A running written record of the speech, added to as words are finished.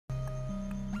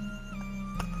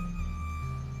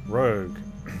Rogue.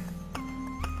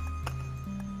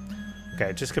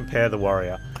 Okay, just compare the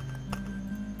warrior.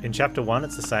 In chapter 1,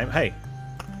 it's the same. Hey.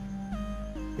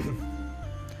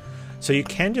 So you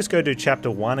can just go do chapter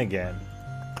 1 again.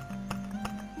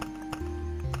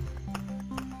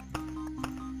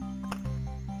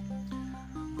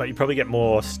 But you probably get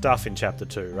more stuff in chapter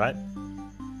 2, right?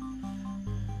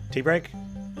 Tea break?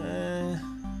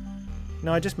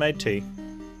 No, I just made tea.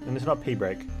 And it's not pee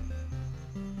break.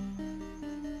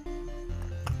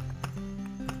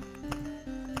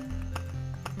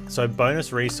 So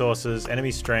bonus resources,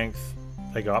 enemy strength,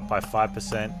 they go up by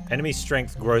 5%. Enemy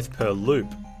strength growth per loop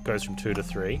goes from 2 to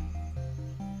 3.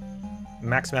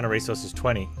 Max amount of resources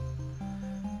 20.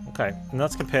 Okay, and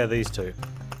let's compare these two.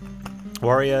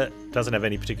 Warrior doesn't have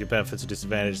any particular benefits or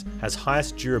disadvantages, has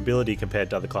highest durability compared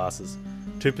to other classes.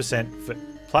 2% for,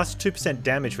 plus 2%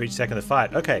 damage for each second of the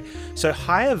fight. Okay, so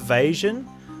high evasion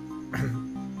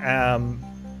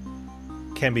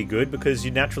can be good because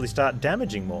you naturally start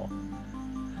damaging more.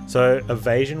 So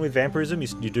evasion with vampirism, you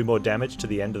do more damage to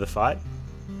the end of the fight.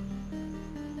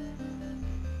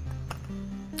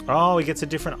 Oh, he gets a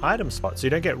different item spot. So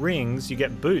you don't get rings, you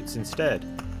get boots instead.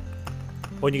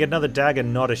 Or you get another dagger,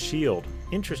 not a shield.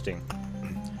 Interesting.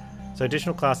 So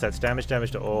additional class stats,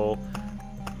 damage to all.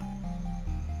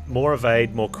 More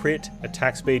evade, more crit,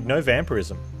 attack speed, no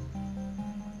vampirism.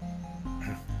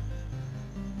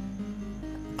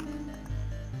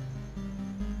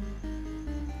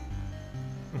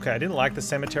 Okay, I didn't like the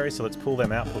cemetery, so let's pull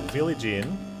them out. Put village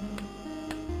in.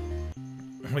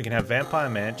 We can have vampire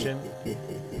mansion.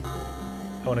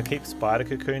 I want to keep spider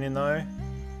cocoon in though.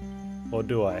 Or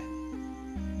do I?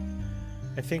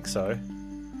 I think so.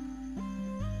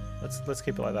 Let's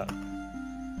keep it like that.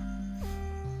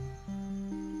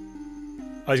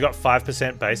 Oh, he's got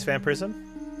 5% base vampirism.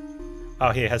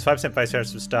 Oh, here has 5% base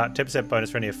vampirism to start, 10%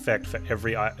 bonus for any effect for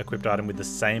every equipped item with the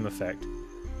same effect.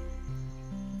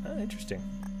 Oh, interesting.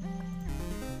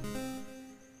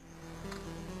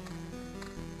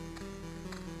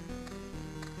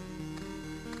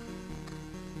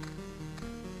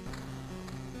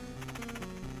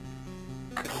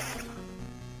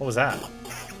 What was that?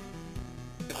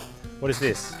 What is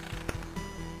this?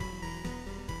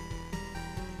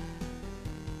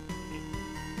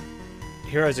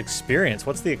 Hero's experience.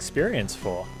 What's the experience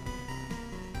for?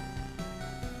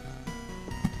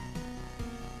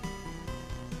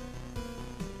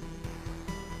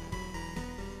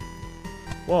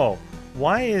 Whoa.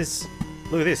 Why is...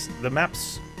 Look at this. The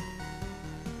map's...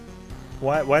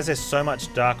 Why is there so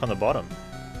much dark on the bottom?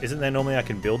 Isn't there normally I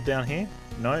can build down here?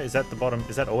 No? Is that the bottom?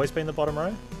 Is that always been the bottom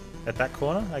row? At that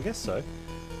corner? I guess so.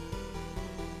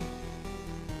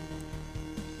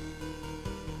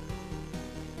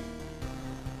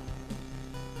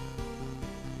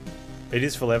 It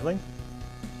is for leveling?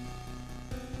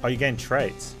 Oh, you gain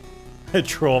traits.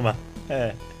 Trauma.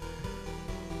 Yeah.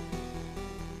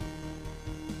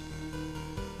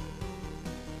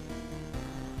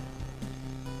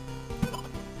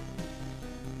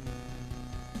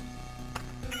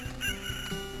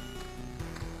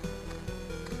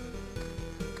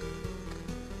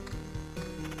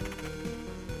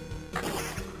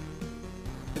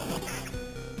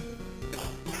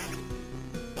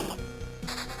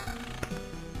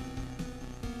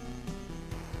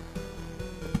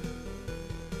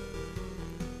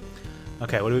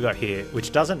 Okay, what do we got here?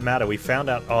 Which doesn't matter. We found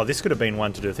out... Oh, this could have been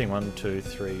one to do a thing. 1, 2,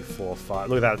 3, 4, 5.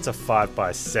 Look at that. It's a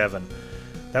 5x7.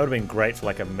 That would have been great for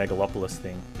like a megalopolis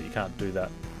thing. But you can't do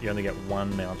that. You only get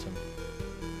one mountain.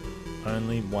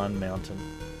 Only one mountain.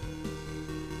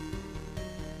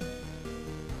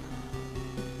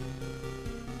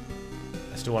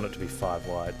 I still want it to be 5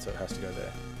 wide, so it has to go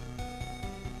there.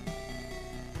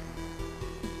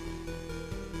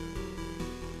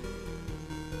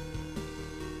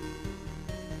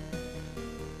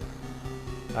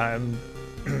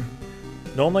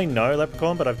 Normally no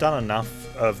leprechaun, but I've done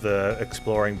enough of the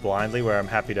exploring blindly where I'm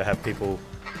happy to have people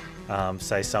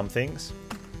say some things.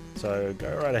 So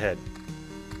go right ahead.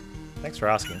 Thanks for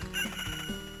asking.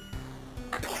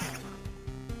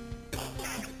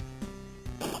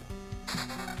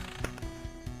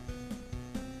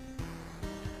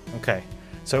 Okay,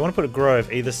 so I want to put a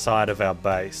grove either side of our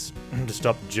base to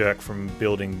stop Jerk from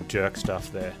building Jerk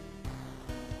stuff there.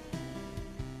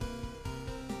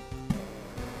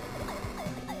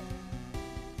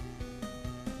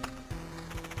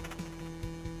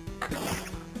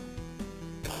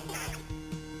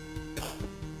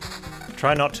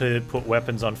 Try not to put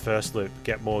weapons on first loop,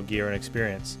 get more gear and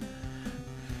experience.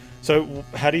 So,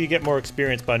 how do you get more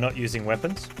experience by not using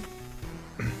weapons?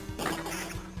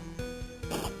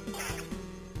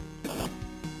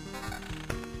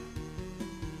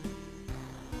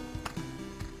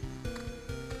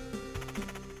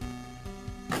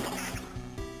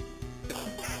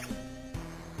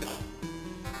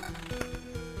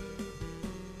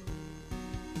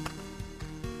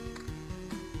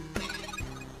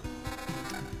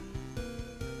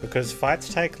 Because fights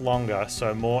take longer,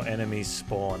 so more enemies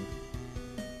spawn.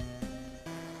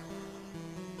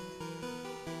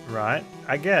 Right,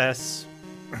 I guess.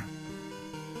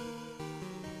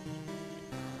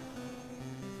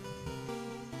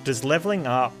 Does leveling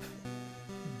up...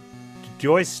 Do you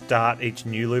always start each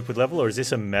new loop with level, or is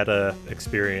this a meta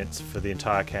experience for the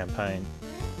entire campaign?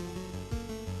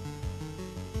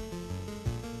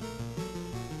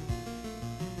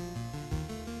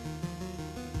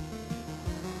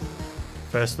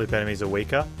 First loop enemies are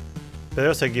weaker, but they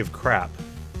also give crap.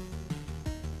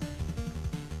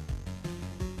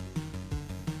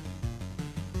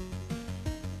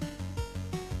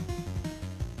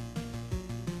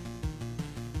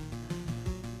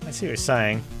 I see what you're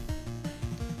saying.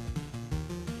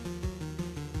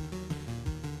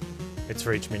 It's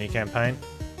for each mini campaign.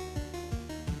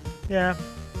 Yeah.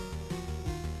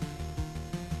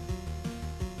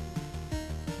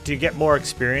 Do you get more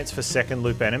experience for second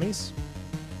loop enemies?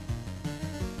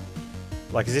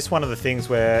 Like, is this one of the things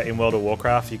where in World of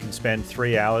Warcraft you can spend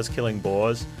 3 hours killing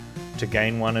boars to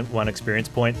gain one experience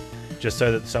point, just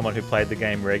so that someone who played the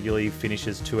game regularly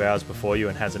finishes 2 hours before you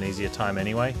and has an easier time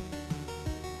anyway?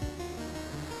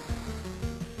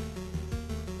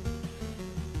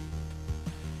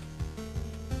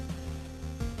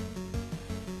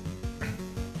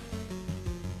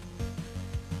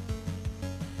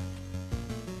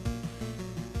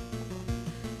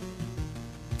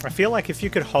 I feel like if you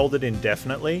could hold it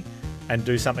indefinitely and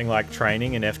do something like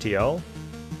training in FTL,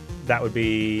 that would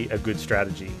be a good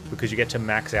strategy, because you get to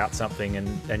max out something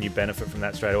and you benefit from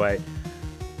that straight away.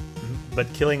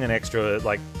 But killing an extra,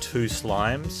 like, 2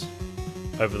 slimes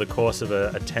over the course of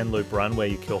a 10 loop run where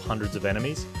you kill hundreds of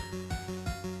enemies.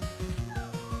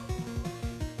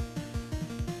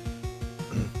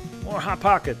 More hot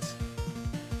pockets.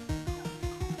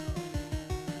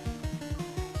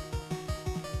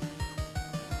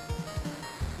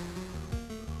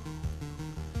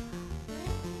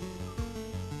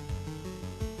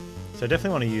 So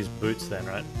definitely want to use boots then,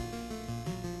 right?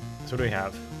 So what do we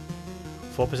have?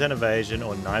 4% evasion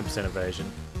or 9% evasion?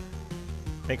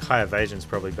 I think high evasion is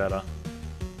probably better.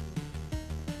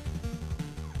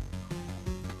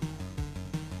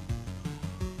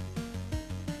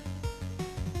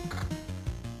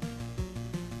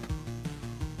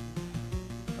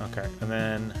 Okay, and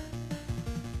then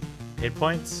hit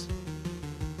points.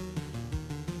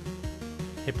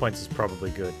 Hit points is probably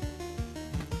good.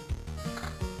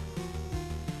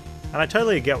 And I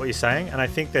totally get what you're saying, and I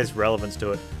think there's relevance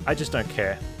to it. I just don't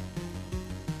care.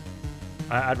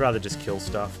 I'd rather just kill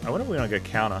stuff. I wonder if we want to go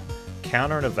counter.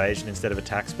 Counter and evasion instead of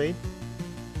attack speed.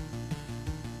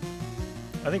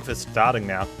 I think for starting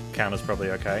now, counter's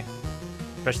probably okay.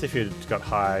 Especially if you've got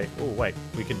high... Oh, wait.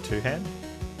 We can two-hand?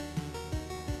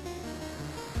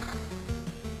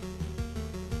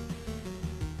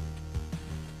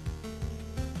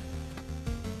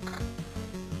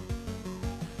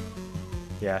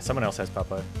 Yeah, someone else has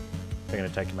Puppo. They're going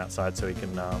to take him outside so he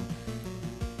can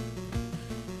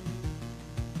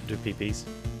do PPs.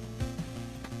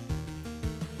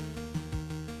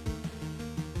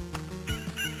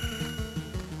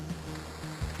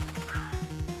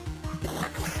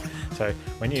 So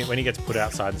when he gets put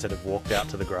outside instead of walked out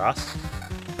to the grass,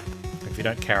 if you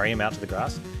don't carry him out to the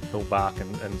grass, he'll bark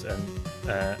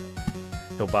and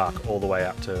he'll bark all the way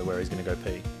up to where he's going to go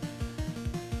pee.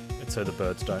 So the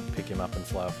birds don't pick him up and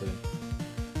fly off with him.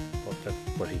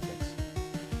 What he thinks.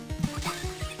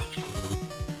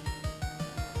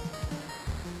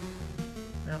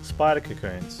 Now, spider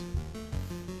cocoons.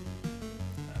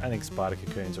 I think spider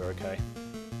cocoons are okay.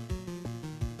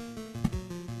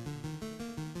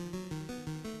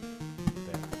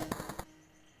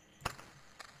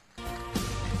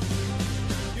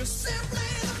 You're simply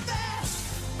the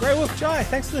best. Grey Wolf Jai,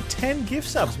 thanks for the 10 gift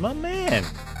subs, my man.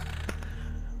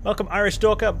 Welcome, Irish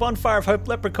Dorker, Bonfire of Hope,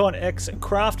 Leprechaun X,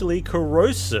 Craftily,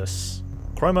 Corrosus.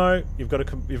 Chromo, you've got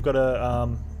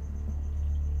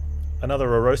another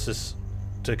Orosis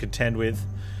to contend with.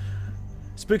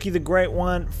 Spooky the Great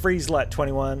One, Freezelight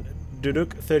 21,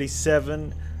 Duduk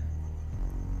 37,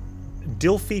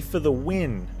 Dilfy for the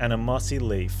win, and a Mossy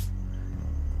Leaf.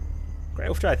 Great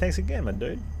Wolf Try, thanks again, my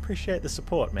dude. Appreciate the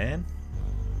support, man.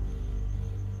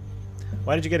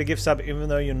 Why did you get a gift sub even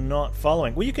though you're not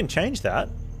following? Well, you can change that.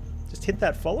 Just hit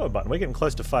that follow button. We're getting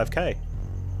close to 5k.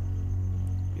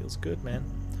 Feels good, man.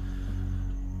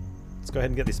 Let's go ahead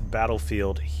and get this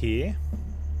battlefield here.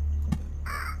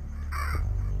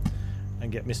 And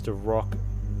get Mr. Rock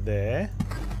there.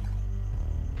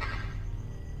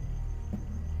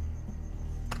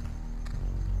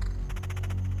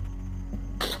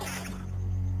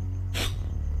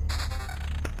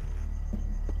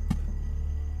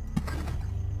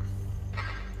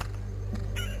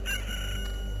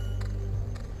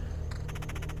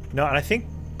 No, and I think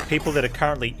people that are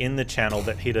currently in the channel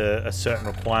that hit a certain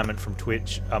requirement from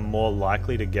Twitch are more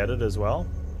likely to get it as well.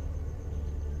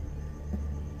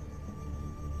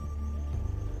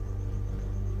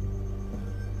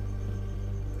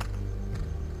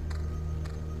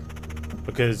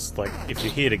 Because, like, if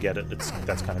you're here to get it,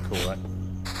 that's kind of cool, right?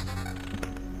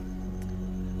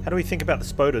 How do we think about the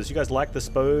spoders? You guys like the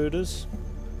spoders?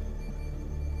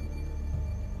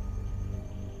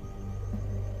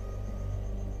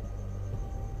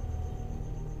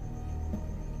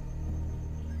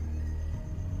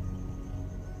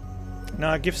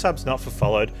 No, gift sub's not for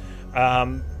followed.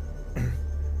 That's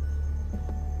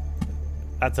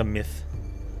a myth.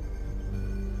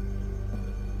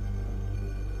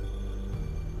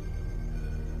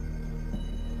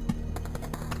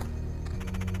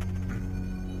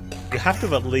 You have to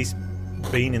have at least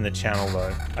been in the channel,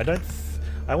 though. I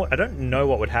don't know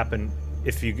what would happen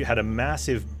if you had a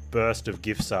massive burst of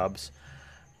gift subs,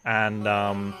 and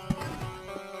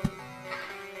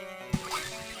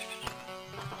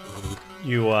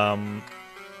you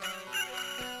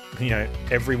know,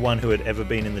 everyone who had ever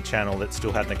been in the channel that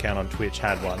still had an account on Twitch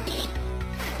had one.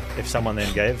 If someone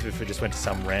then gave, if it just went to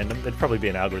some random, there'd probably be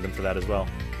an algorithm for that as well.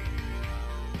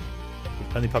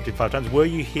 Only popped in 5 times. Were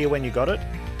you here when you got it?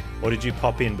 Or did you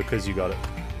pop in because you got it?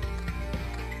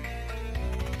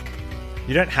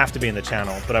 You don't have to be in the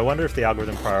channel, but I wonder if the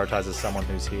algorithm prioritizes someone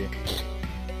who's here.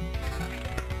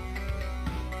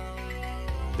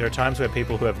 There are times where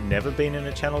people who have never been in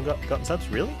a channel gotten subs?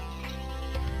 Really?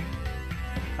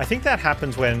 I think that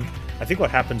happens when... I think what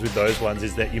happens with those ones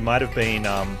is that you might have been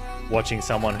watching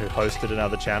someone who hosted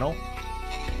another channel.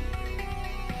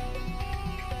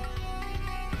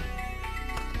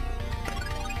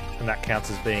 And that counts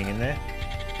as being in there.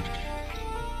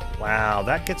 Wow,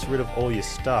 that gets rid of all your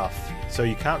stuff. So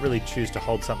you can't really choose to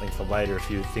hold something for later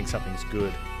if you think something's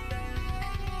good.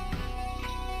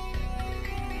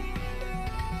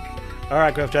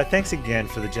 Alright, Grafter, thanks again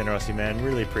for the generosity, man.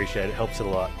 Really appreciate it. Helps it a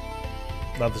lot.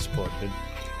 Love the support, dude.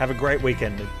 Have a great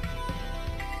weekend, dude.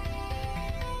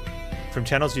 From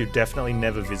channels you've definitely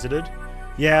never visited?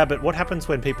 Yeah, but what happens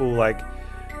when people, like,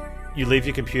 you leave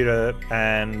your computer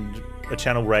and a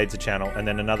channel raids a channel, and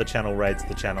then another channel raids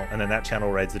the channel, and then that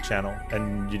channel raids the channel,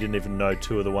 and you didn't even know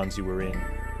 2 of the ones you were in.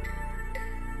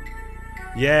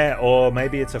 Yeah, or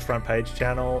maybe it's a front page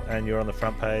channel, and you're on the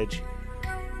front page.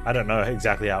 I don't know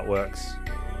exactly how it works.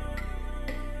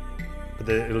 But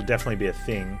it'll definitely be a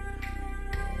thing.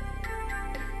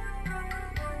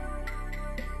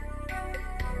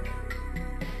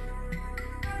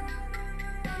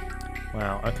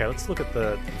 Wow, okay, let's look at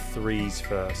the 3s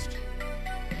first.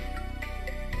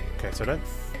 Okay, so I don't...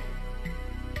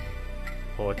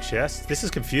 Or chest. This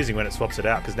is confusing when it swaps it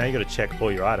out, because now you got to check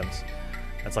all your items.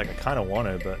 It's like, I kind of want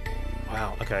to, but...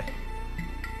 Wow, okay.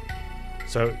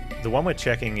 So, the one we're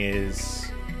checking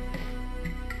is...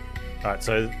 Alright,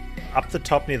 so up the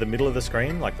top near the middle of the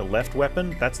screen, like the left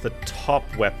weapon, that's the top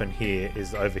weapon here,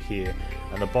 is over here.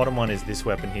 And the bottom one is this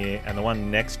weapon here, and the one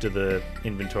next to the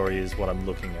inventory is what I'm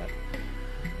looking at.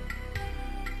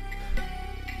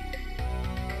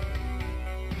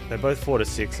 They're both 4 to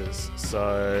 6s,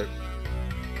 so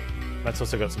that's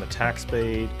also got some attack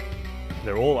speed.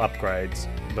 They're all upgrades,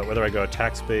 but whether I go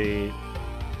attack speed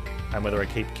and whether I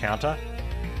keep counter.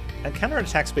 And counter and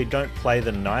attack speed don't play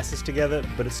the nicest together,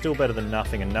 but it's still better than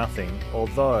nothing and nothing,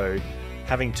 although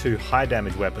having 2 high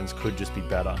damage weapons could just be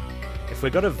better. If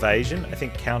we've got evasion, I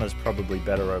think counter's probably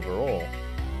better overall.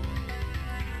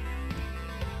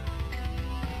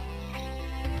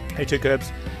 Hey, 2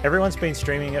 Curbs. Everyone's been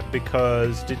streaming it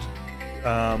because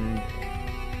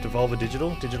Devolver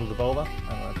Digital,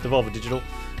 Devolver Digital,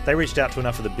 they reached out to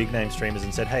enough of the big name streamers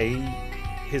and said, hey,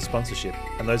 here's sponsorship.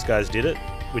 And those guys did it,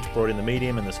 which brought in the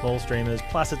medium and the small streamers.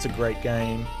 Plus, it's a great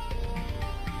game.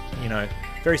 You know,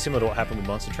 very similar to what happened with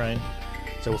Monster Train.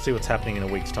 So we'll see what's happening in a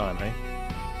week's time, hey?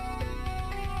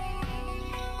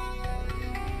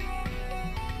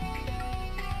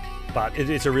 But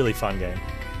it's a really fun game.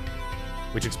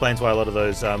 Which explains why a lot of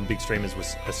those big streamers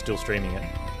are still streaming it.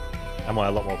 And why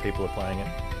a lot more people are playing it.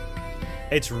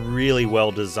 It's really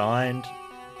well designed.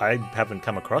 I haven't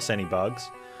come across any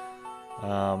bugs.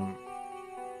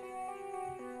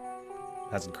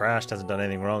 Hasn't crashed, hasn't done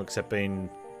anything wrong except being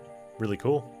really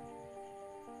cool.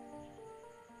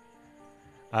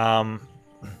 I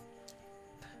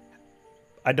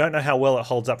don't know how well it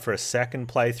holds up for a second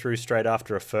playthrough straight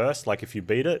after a first, like if you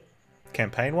beat it,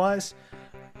 campaign-wise.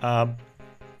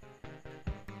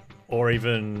 Or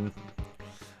even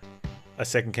a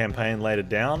second campaign later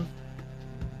down.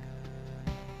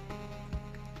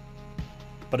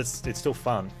 But it's still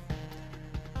fun.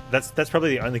 That's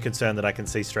probably the only concern that I can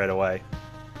see straight away.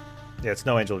 Yeah, it's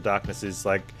no Angel of Darkness. Is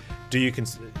like, do you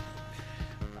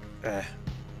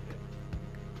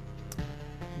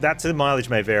that's the mileage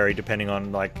may vary depending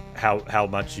on like how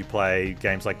much you play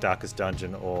games like Darkest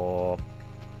Dungeon or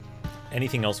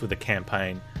anything else with a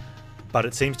campaign, but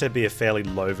it seems to be a fairly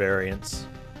low variance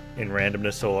in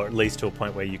randomness, or at least to a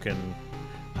point where you can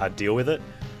deal with it.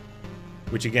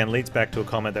 Which again leads back to a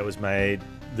comment that was made: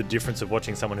 the difference of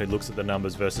watching someone who looks at the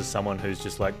numbers versus someone who's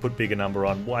just like, put bigger number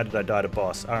on. Why did I die to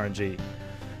boss? RNG.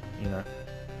 You know,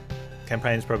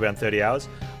 campaign's probably around 30 hours.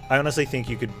 I honestly think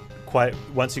you could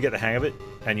once you get the hang of it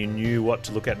and you knew what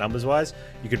to look at numbers wise,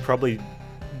 you could probably,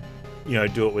 you know,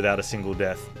 do it without a single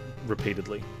death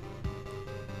repeatedly.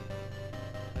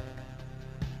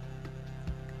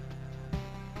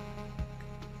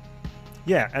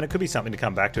 Yeah, and it could be something to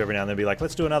come back to every now and then, be like,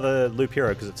 let's do another loop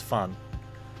hero because it's fun.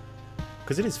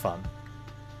 Because it is fun.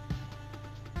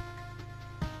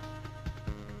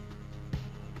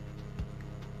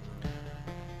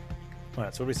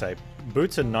 Alright, so what do we say?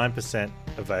 Boots are 9%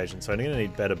 evasion, so I'm going to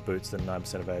need better boots than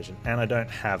 9% evasion. And I don't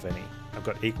have any. I've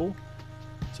got equal,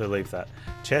 so leave that.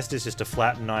 Chest is just a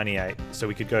flat 98, so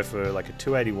we could go for like a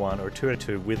 281 or a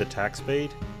 282 with attack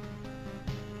speed.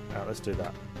 Alright, let's do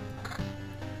that.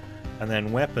 And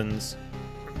then weapons,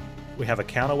 we have a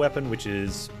counter weapon, which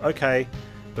is okay,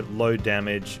 but low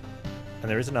damage.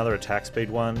 And there is another attack speed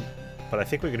one, but I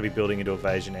think we're going to be building into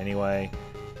evasion anyway.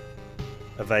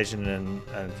 Evasion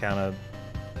and counter.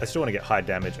 I still want to get high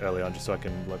damage early on just so I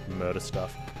can like murder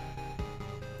stuff.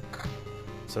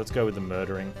 So let's go with the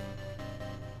murdering.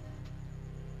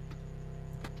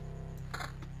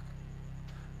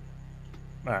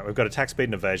 Alright, we've got attack speed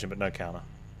and evasion, but no counter.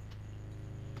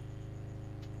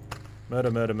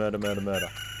 Murder, murder, murder, murder, murder.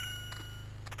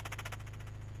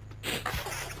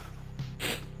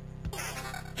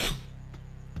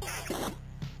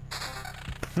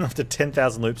 After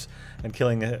 10,000 loops and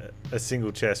killing a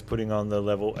single chest, putting on the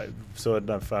level sword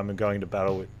knife farm and going to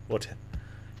battle with what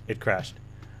it crashed.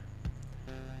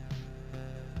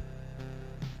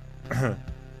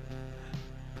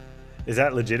 Is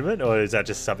that legitimate or is that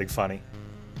just something funny?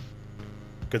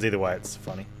 Because either way it's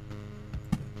funny.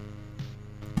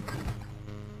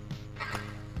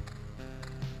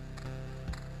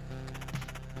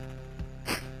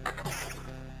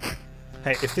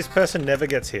 Hey, if this person never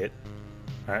gets hit,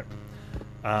 alright,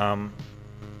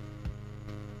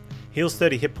 heals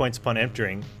 30 hit points upon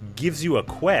entering, gives you a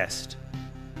quest.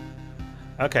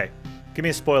 Okay, give me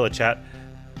a spoiler, chat.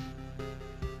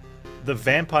 The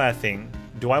vampire thing,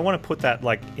 do I want to put that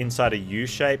like inside a U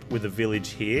shape with a village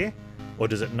here, or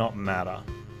does it not matter?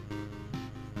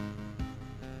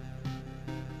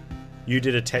 You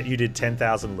did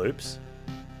 10,000 loops,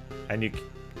 and you.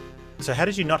 So how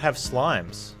did you not have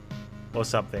slimes? Or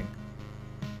something.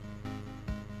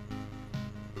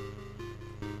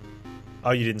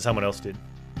 Oh, you didn't. Someone else did.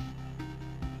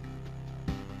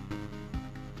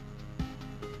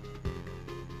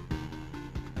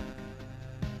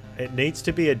 It needs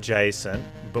to be adjacent,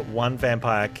 but one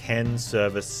vampire can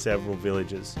service several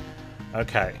villages.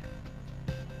 Okay.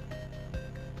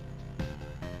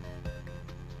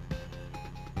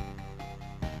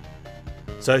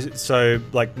 So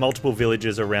like multiple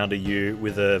villages around a U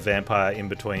with a vampire in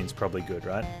between is probably good,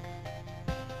 right?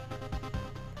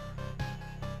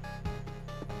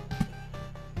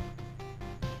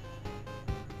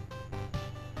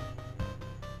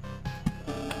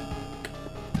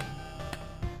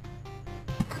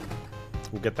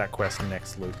 We'll get that quest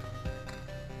next loop.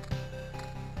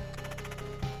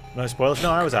 No spoilers?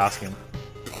 No, I was asking.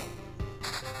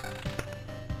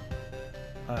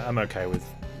 I'm okay with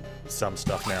some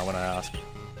stuff now when I ask.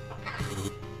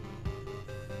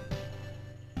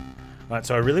 Alright,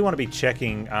 so I really want to be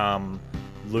checking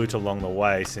loot along the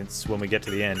way, since when we get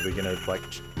to the end we're going to like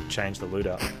change the loot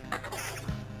up.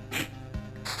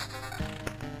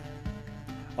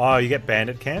 Oh, you get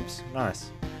bandit camps? Nice.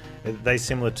 Are they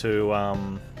similar to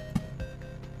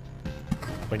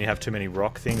when you have too many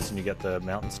rock things and you get the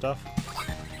mountain stuff?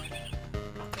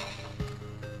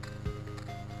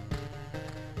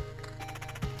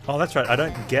 Oh, that's right. I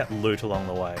don't get loot along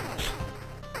the way.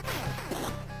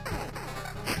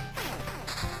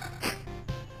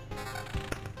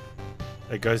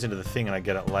 It goes into the thing and I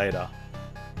get it later.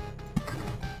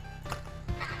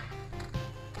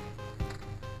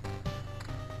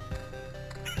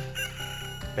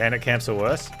 Bandit camps are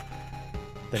worse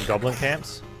than goblin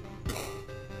camps?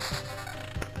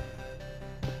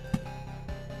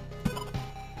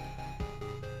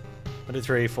 1, 2,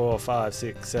 3, 4, 5,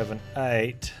 6, 7,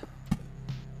 8,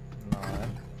 9.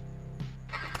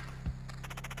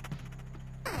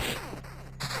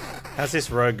 How's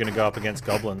this rogue gonna go up against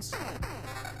goblins?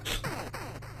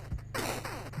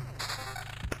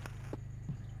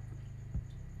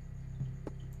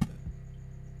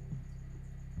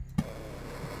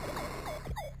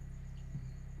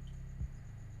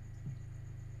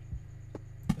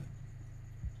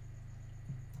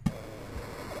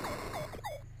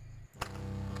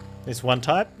 This one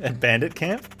type at bandit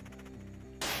camp?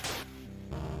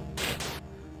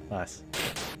 Nice.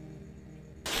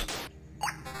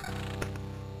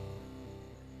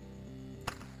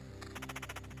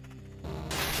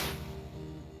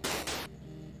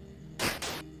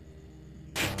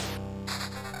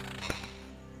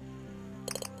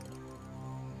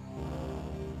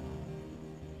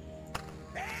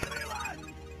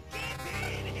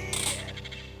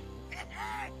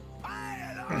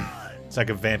 It's like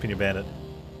a vamp in your bandit.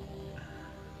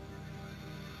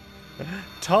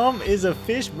 Tom is a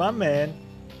fish, my man.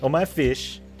 Or my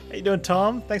fish. How you doing,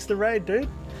 Tom? Thanks for the raid, dude.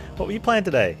 What were you playing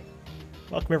today?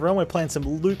 Welcome, everyone. We're playing some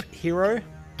Loop Hero.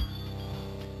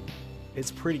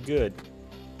 It's pretty good.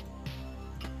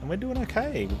 And we're doing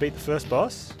okay. We beat the first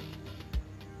boss.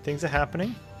 Things are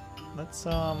happening. Let's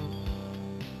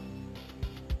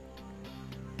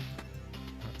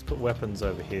put weapons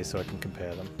over here so I can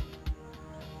compare them.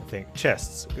 I think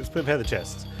chests. Let's compare the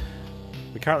chests.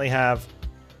 We currently have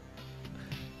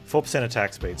 4%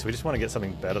 attack speed, so we just want to get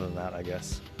something better than that, I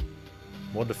guess.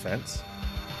 More defense.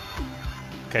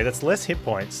 Okay, that's less hit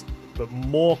points, but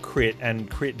more crit and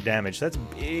crit damage. That's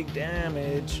big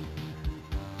damage.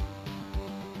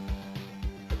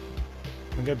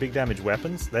 Can we go big damage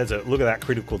weapons? There's a look at that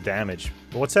critical damage.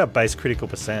 But what's our base critical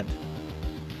percent?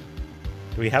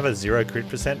 Do we have a 0 crit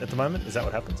percent at the moment? Is that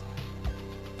what happens?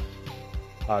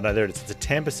 Oh no, there it is. It's a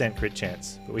 10% crit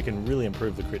chance, but we can really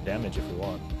improve the crit damage if we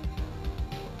want.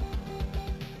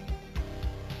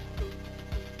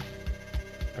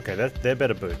 Okay, they're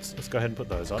better boots. Let's go ahead and put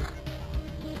those on.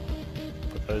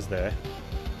 Put those there.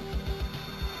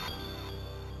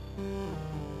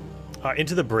 Oh,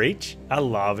 Into the Breach. I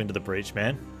love Into the Breach,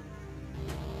 man.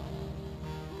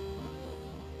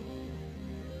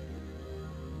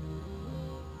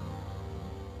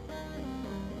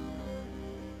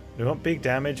 Do we want big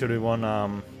damage or do we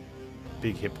want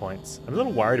big hit points? I'm a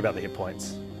little worried about the hit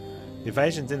points. The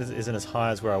evasion isn't as high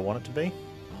as where I want it to be.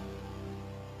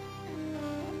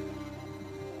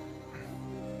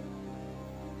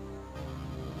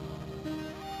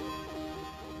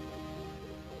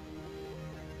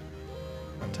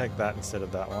 I'll take that instead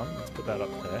of that one. Let's put that up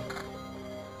there.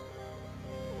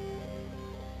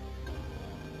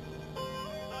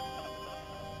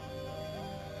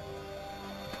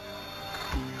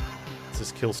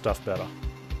 Just kill stuff better.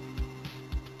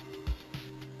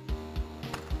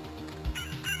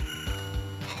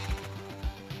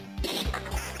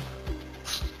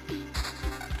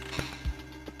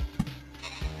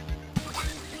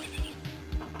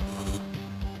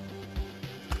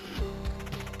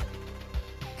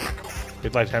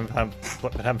 We'd like to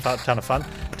have a ton of fun.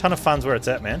 A ton of fun's where it's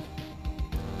at, man.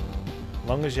 As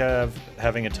long as you're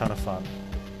having a ton of fun.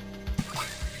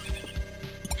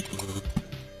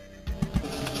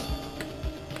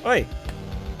 Oi!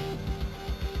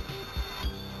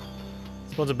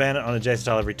 Spawns a bandit on adjacent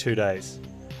tile every 2 days.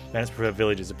 Bandits prefer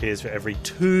villages. Appears for every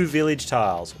 2 village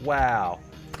tiles. Wow.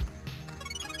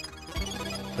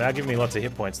 They are giving me lots of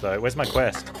hit points though. Where's my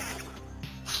quest?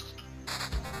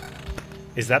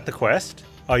 Is that the quest?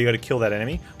 Oh, you gotta kill that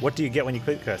enemy? What do you get when you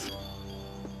complete the quest?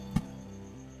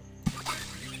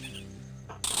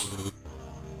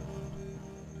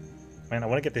 Man, I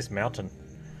want to get this mountain.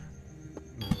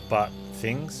 But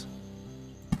things.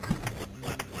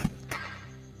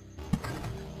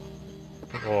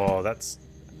 Oh, that's.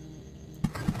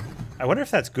 I wonder if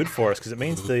that's good for us because it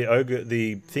means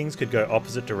the things could go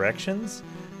opposite directions,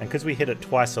 and because we hit it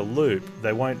twice a loop,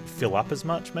 they won't fill up as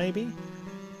much. Maybe.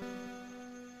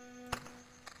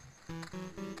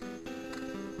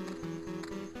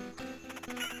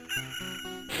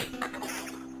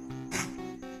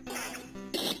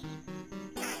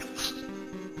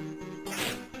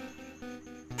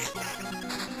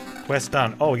 Quest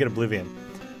done. Oh, we get Oblivion.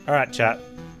 Alright, chat.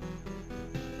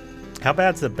 How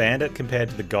bad's the bandit compared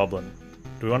to the goblin?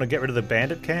 Do we want to get rid of the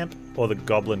bandit camp or the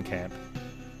goblin camp?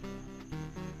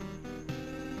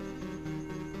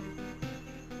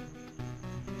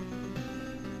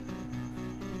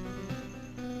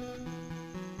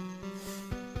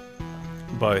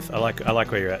 Both. I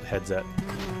like where your head's at.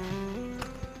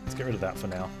 Let's get rid of that for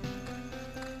now.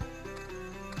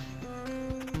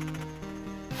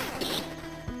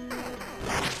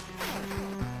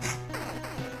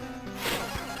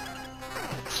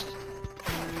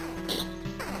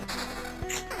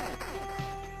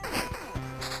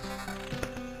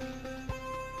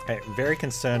 Okay, very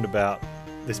concerned about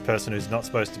this person who's not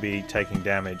supposed to be taking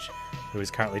damage, who is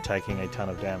currently taking a ton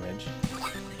of damage.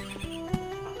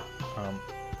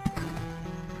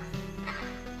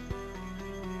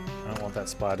 I don't want that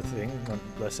spider thing. I want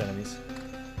less enemies.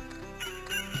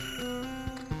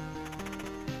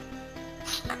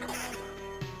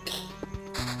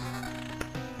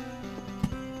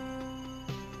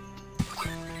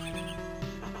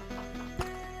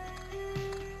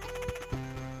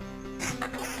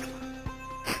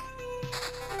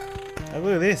 Oh,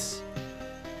 look at this.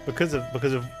 Because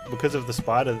of the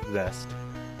spider nest.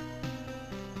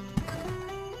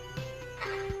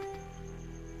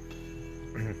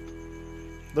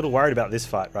 A little worried about this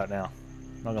fight right now.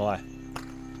 Not gonna lie.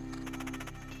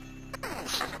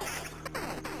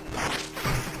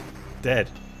 Dead.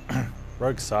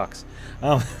 Rogue sucks.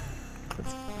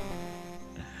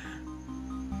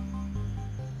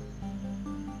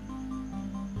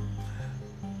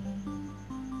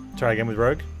 Try again with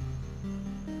Rogue.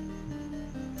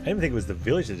 I didn't think it was the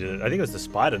village that did it. I think it was the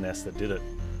spider nest that did it.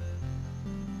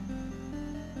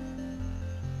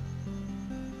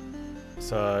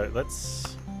 So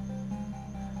let's...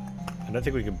 I don't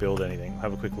think we can build anything.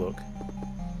 Have a quick look.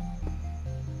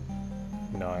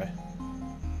 No.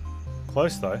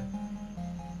 Close though.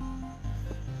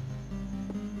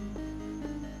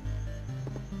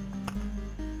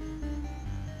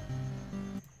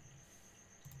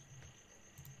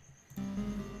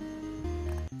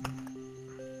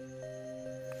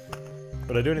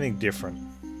 Would I do anything different?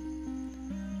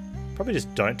 Probably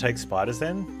just don't take spiders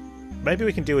then. Maybe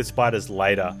we can deal with spiders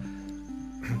later.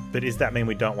 But does that mean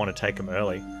we don't want to take them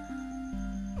early?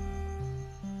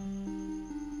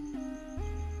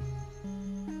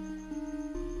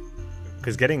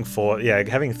 Because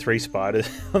having 3 spiders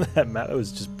on that map, that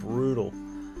was just brutal.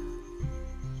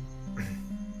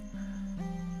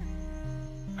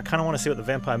 I kind of want to see what the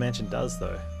Vampire Mansion does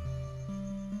though.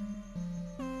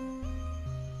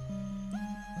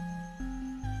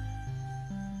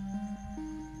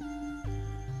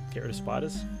 Get rid of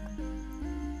spiders.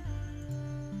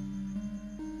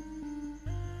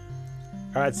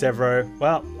 Alright, Severo.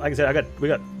 Well, like I said, we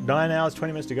got 9 hours,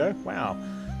 20 minutes to go. Wow.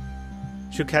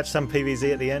 Should catch some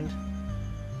PvZ at the end.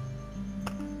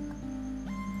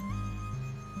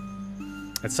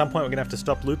 At some point we're gonna have to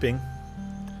stop looping.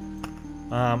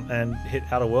 And hit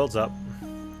Outer Worlds up.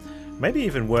 Maybe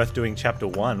even worth doing chapter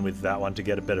 1 with that one to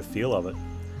get a better feel of it.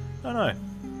 I don't know.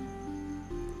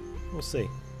 We'll see.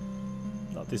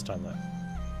 Not this time though.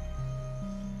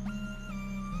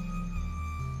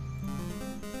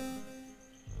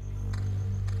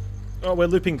 Oh, we're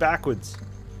looping backwards.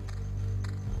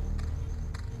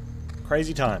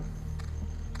 Crazy time.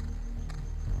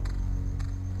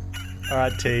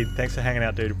 Alright, Teed. Thanks for hanging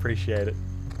out, dude. Appreciate it.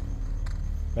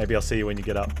 Maybe I'll see you when you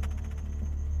get up.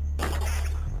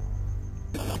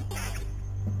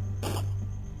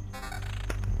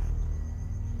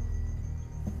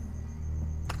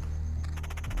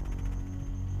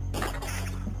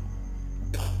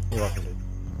 You're welcome, dude.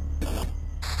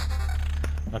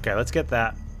 Okay, let's get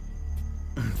that.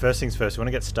 First things first, we want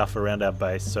to get stuff around our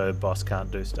base so the boss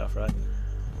can't do stuff, right?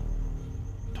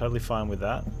 Totally fine with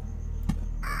that.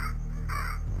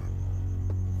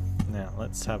 Now,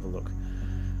 let's have a look.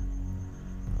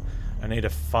 I need a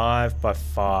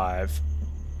 5x5.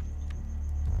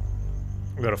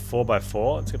 We've got a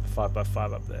 4x4. Let's get the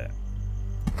 5x5 up there.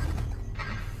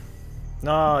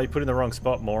 No, you put it in the wrong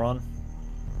spot, moron.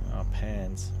 Oh,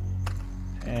 Panz.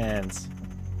 Panz.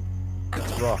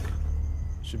 Let's rock.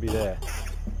 Should be there.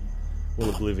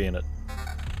 We'll oblivion it.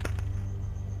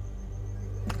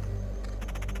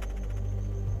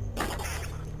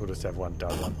 We'll just have one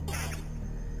done one.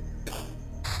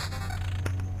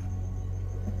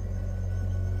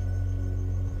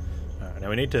 Alright, now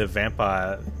we need to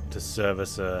vampire to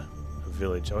service a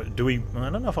village. Do we? I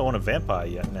don't know if I want a vampire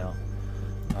yet now.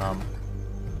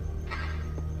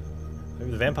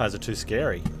 Maybe the vampires are too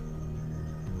scary.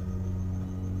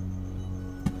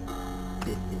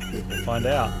 We'll find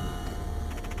out.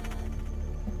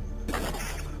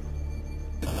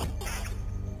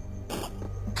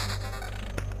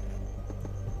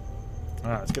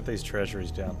 Alright, let's get these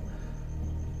treasuries down.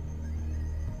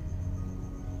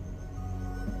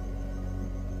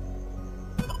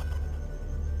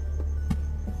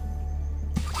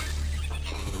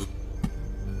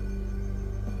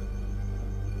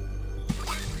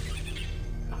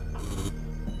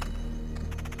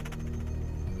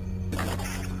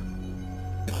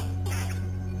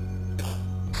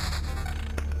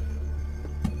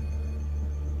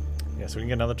 Yeah, so we can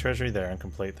get another treasury there and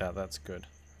complete that. That's good.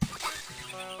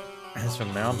 As for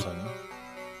mountain,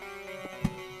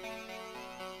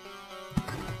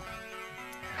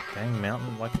 Dang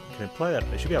mountain. Like, can it play that?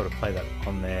 They should be able to play that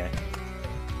on there.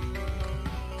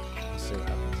 Let's see what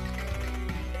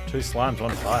happens. 2 slimes,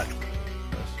 1 fight.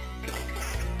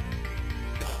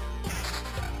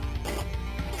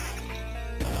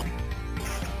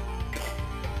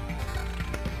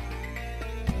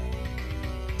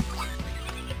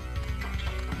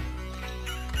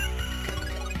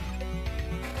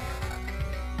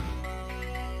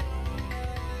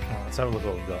 Let's have a look at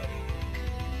what we've got.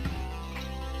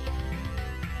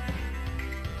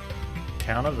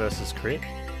 Counter versus crit.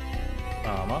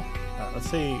 Armor. Let's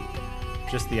see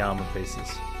just the armor pieces.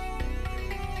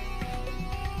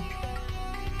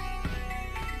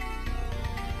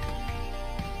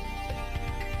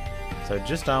 So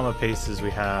just armor pieces we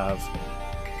have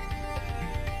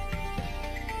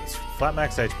flat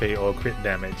max HP or crit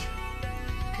damage.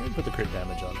 Let me put the crit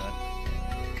damage on that.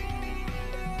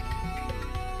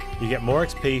 You get more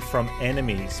XP from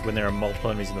enemies when there are multiple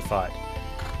enemies in the fight.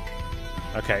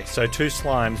 Okay, so 2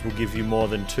 slimes will give you more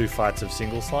than 2 fights of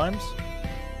single slimes.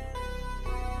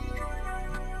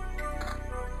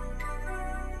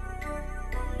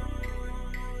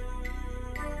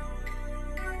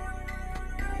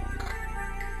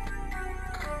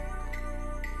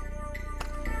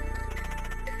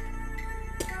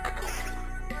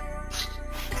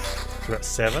 So we're at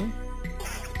 7.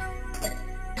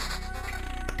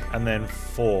 And then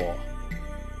 4.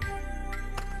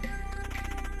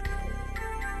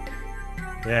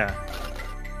 Yeah.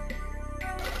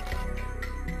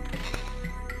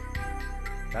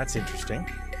 That's interesting.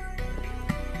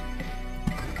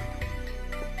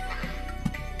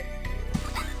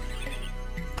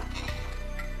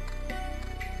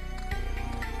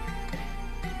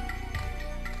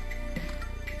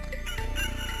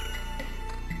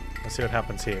 Let's see what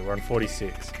happens here. We're on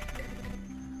 46.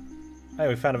 Hey,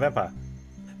 we found a vampire.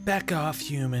 Back off,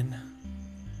 human.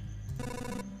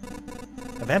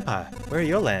 A vampire? Where are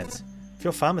your lands? If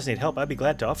your farmers need help, I'd be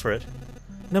glad to offer it.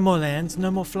 No more lands, no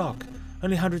more flock.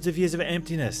 Only hundreds of years of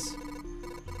emptiness.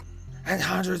 And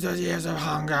hundreds of years of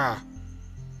hunger.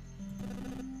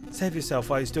 Save yourself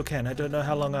while you still can. I don't know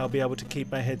how long I'll be able to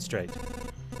keep my head straight.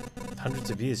 Hundreds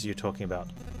of years you're talking about.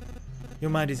 Your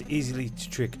mind is easily to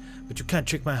trick, but you can't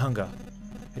trick my hunger.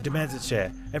 It demands its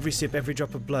share. Every sip, every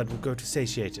drop of blood will go to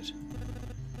satiate it.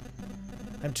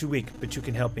 I'm too weak, but you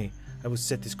can help me. I will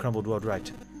set this crumbled world right.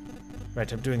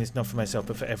 Right, I'm doing this not for myself,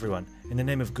 but for everyone. In the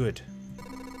name of good.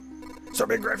 So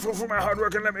be grateful for my hard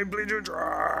work and let me bleed you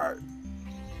dry.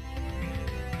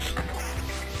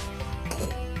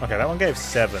 Okay, that one gave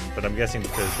 7, but I'm guessing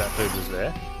because that food was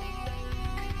there.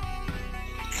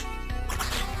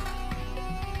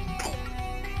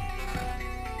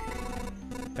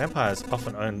 Vampires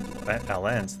often owned our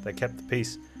lands. They kept the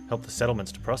peace, helped the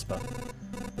settlements to prosper.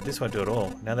 But this won't do it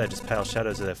all. Now they're just pale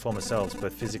shadows of their former selves,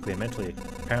 both physically and mentally.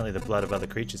 Apparently the blood of other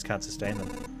creatures can't sustain them.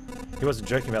 He wasn't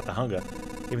joking about the hunger.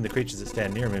 Even the creatures that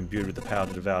stand near him are imbued with the power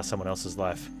to devour someone else's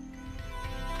life.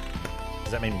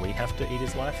 Does that mean we have to eat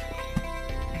his life?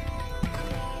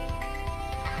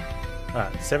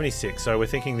 Alright, 76. So we're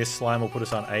thinking this slime will put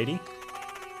us on 80.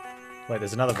 Wait,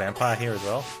 there's another vampire here as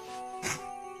well.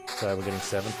 So we're getting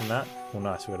 7 from that. Oh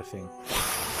nice, we got a thing.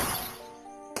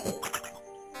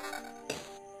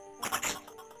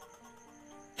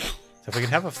 So if we could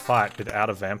have a fight without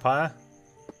a vampire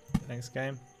next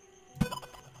game.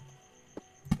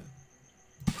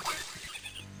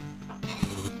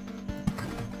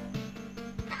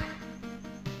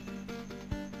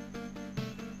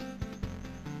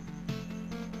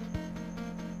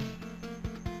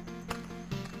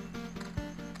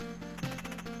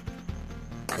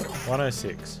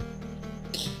 $106.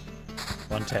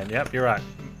 110. Yep, you're right.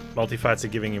 Multi-fights are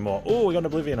giving you more. Oh, we got an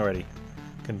Oblivion already.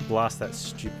 Can blast that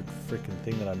stupid freaking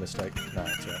thing that I mistake. No,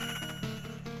 it's right.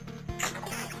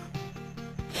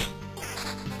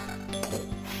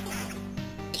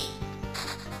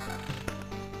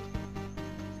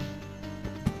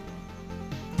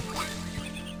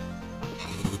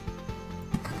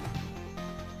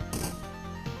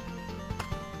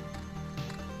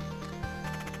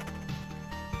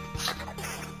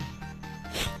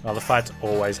 Oh, the fights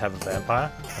always have a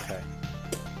vampire? Okay.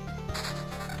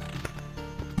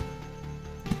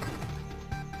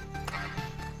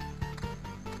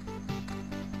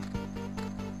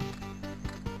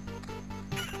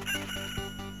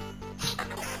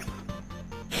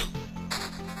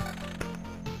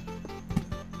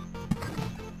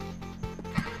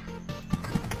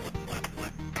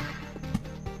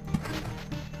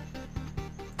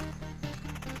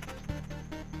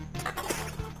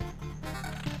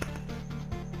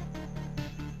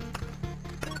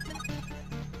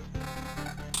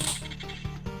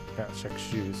 check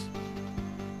shoes.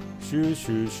 Shoes,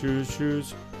 shoes, shoes,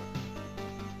 shoes.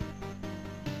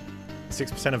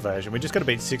 6% evasion. We just got to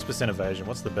beat 6% evasion.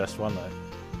 What's the best one though?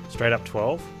 Straight up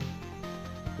 12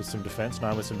 with some defense.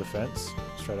 9 with some defense.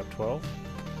 Straight up 12.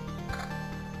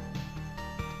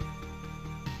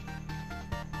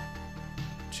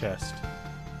 Chest.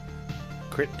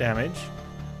 Crit damage.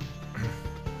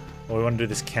 Well, we want to do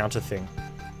this counter thing.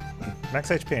 Max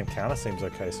HP and counter seems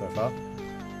okay so far.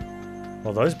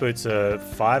 Well, those boots are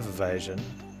 5 evasion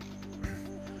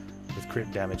with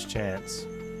crit damage chance.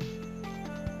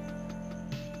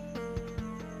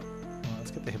 Well,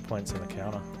 let's get the hit points in the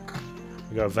counter.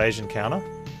 We go evasion counter.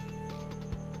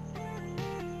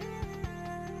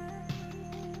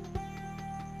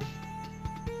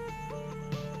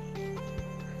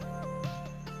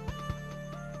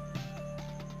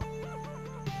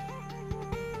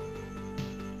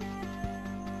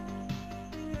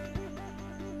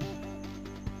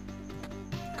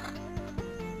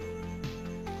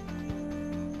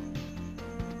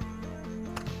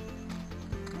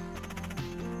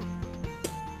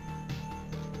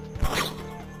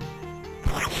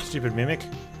 Stupid mimic.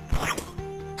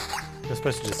 You're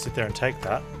supposed to just sit there and take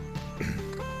that.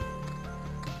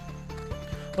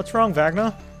 What's wrong,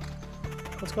 Wagner?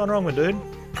 What's going wrong with dude?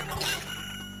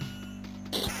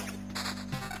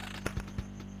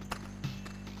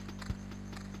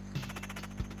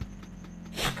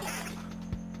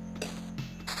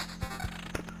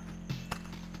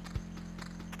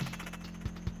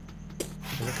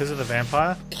 Is it because of the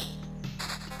vampire?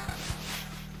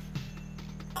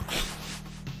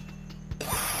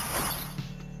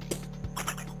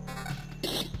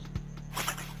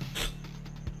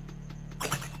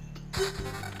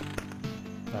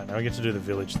 Now we get to do the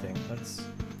village thing. That's...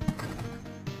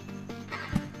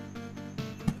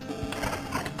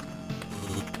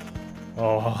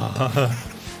 Oh.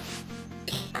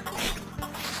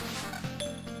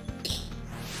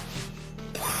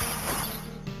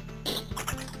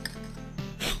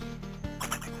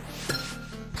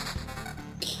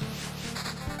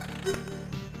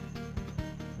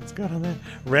 What's going on there?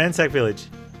 Ransack village.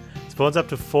 Spawns up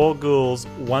to 4 ghouls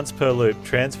once per loop.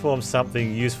 Transforms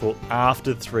something useful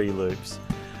after 3 loops.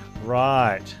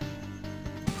 Right.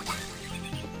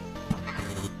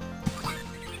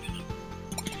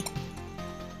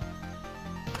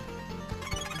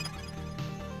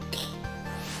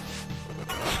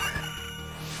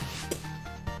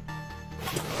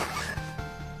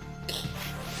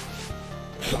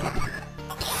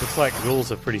 Looks like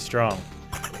ghouls are pretty strong.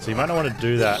 So you might not want to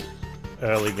do that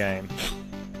early game.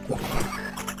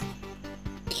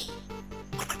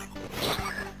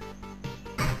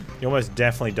 You almost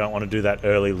definitely don't want to do that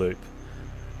early loop.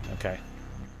 Okay.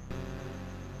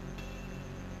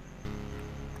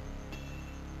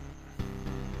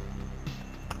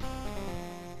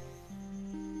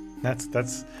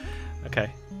 That's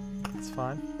okay. That's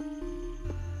fine.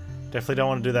 Definitely don't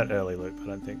want to do that early loop, I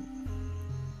don't think.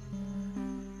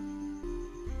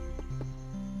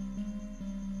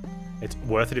 It's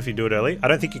worth it if you do it early. I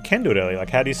don't think you can do it early.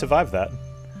 Like, how do you survive that?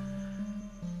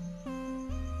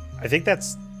 I think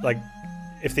that's, like,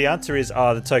 if the answer is,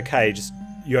 oh, that's okay, just,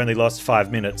 you only lost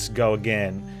 5 minutes, go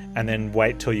again, and then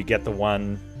wait till you get the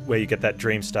one where you get that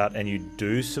dream start and you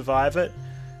do survive it,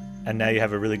 and now you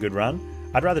have a really good run.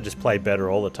 I'd rather just play better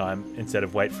all the time instead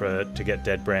of wait for it to get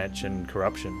Dead Branch and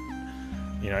Corruption,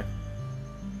 you know?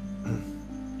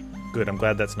 Good, I'm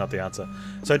glad that's not the answer.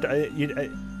 So,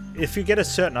 if you get a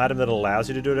certain item that allows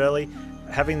you to do it early,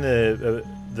 having the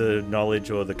knowledge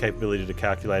or the capability to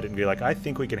calculate it and be like, I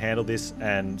think we can handle this,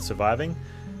 and surviving,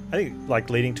 I think, like,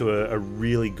 leading to a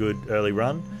really good early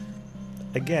run.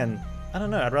 Again, I don't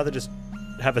know, I'd rather just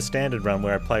have a standard run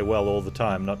where I play well all the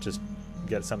time, not just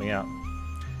get something out.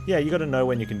 Yeah, you got to know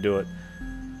when you can do it.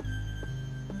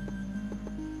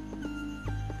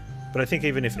 But I think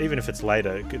even if it's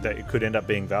later, it could end up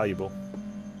being valuable.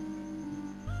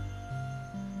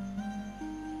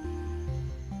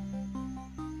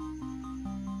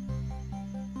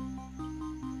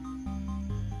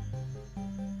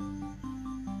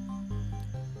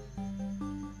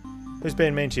 Who's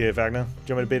being mean to you, Wagner? Do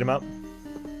you want me to beat him up?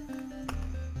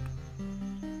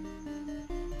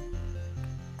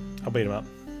 I'll beat him up.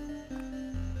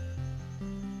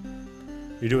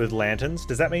 You do it with lanterns?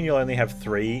 Does that mean you'll only have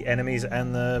 3 enemies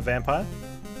and the vampire?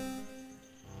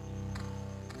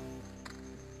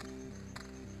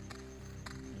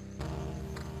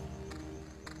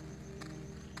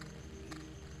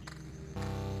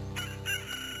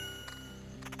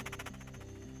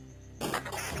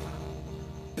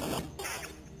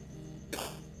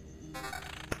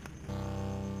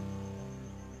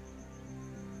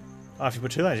 Oh, if you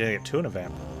put 2 lands, you only get 2 in a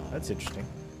vamp. That's interesting.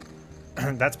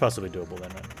 That's possibly doable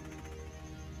then, right?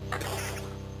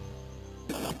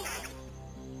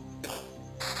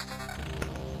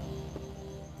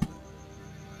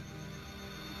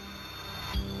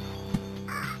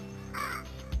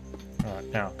 Alright,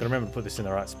 now, gotta remember to put this in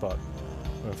the right spot.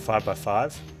 We're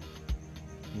 5x5.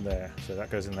 There, so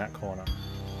that goes in that corner.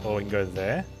 Or we can go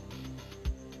there.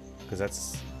 Because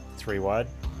that's 3 wide.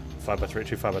 5x3,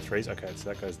 2 5x3s. Okay, so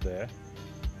that goes there.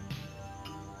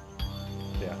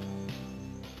 Yeah.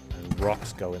 And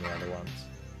rocks go in the other ones.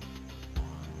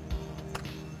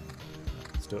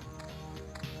 Let's do it.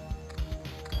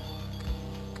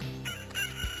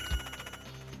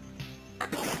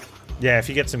 Yeah, if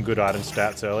you get some good item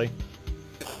stats early.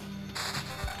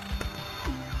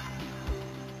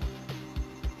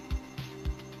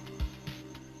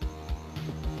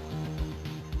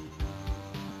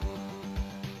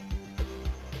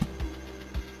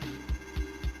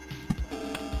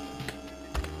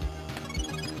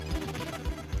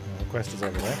 Quest is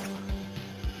over there.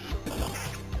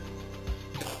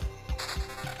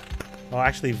 Oh,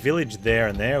 actually, village there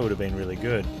and there would have been really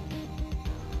good.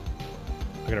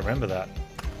 I gotta remember that.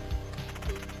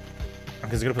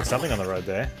 Because I gotta put something on the road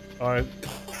there. Oh, I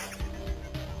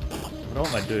don't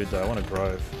want my dude though. I want a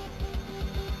grove.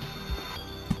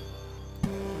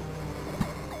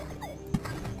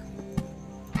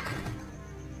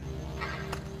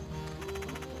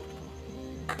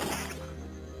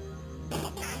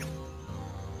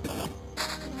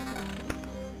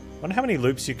 I wonder how many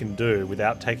loops you can do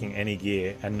without taking any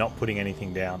gear and not putting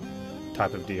anything down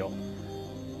type of deal.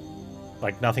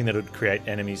 Like nothing that would create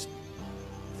enemies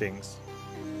things.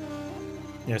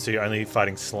 You know, so you're only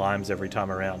fighting slimes every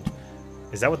time around.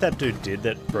 Is that what that dude did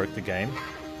that broke the game?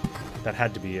 That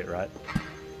had to be it, right?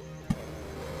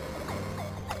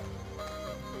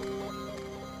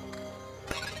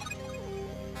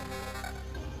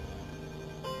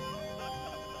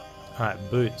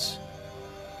 Alright, boots.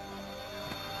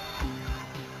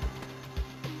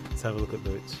 Let's have a look at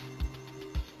boots.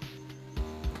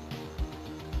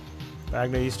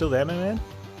 Wagner, you still there, my man?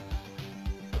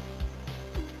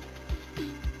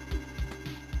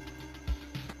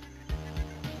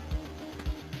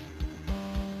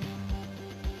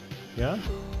 Yeah?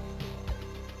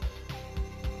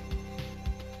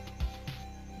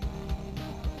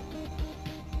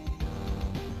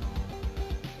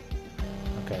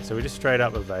 Okay, so we just straight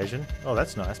up evasion. Oh,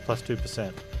 that's nice. Plus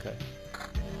 2%. Okay.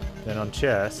 Then on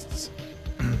chests,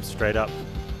 straight up,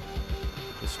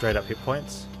 just straight up hit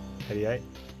points. 88,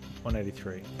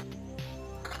 183.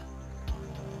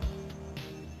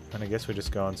 And I guess we're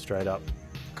just going straight up.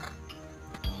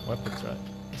 Weapons, right?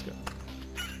 Let's go.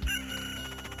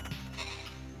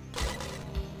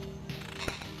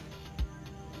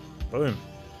 Boom.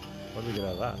 What did we get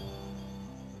out of that?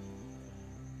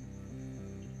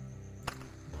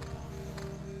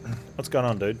 What's going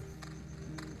on, dude?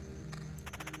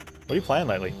 What are you playing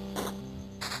lately?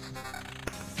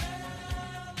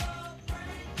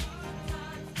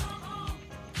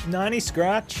 $90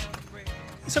 scratch.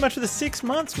 Thanks so much for the 6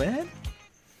 months, man.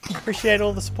 Appreciate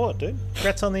all the support, dude.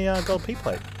 Congrats on the gold P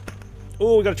plate.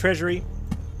 Oh, we got a treasury.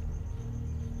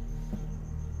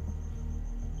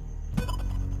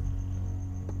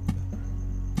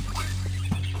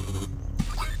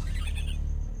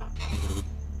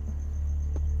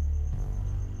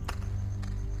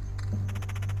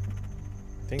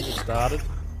 Things have started.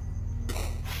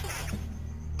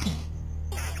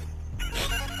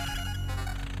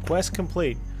 Quest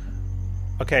complete.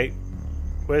 Okay,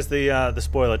 where's the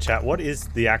spoiler chat? What is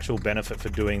the actual benefit for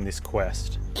doing this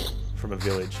quest from a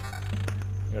village?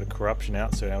 We got a corruption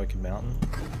out, so now we can mountain.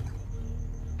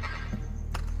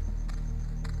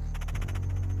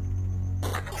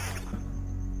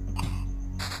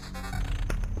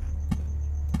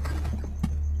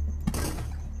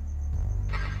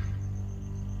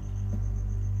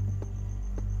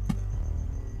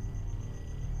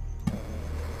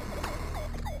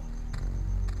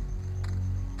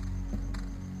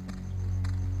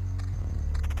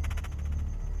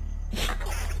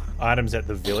 Items at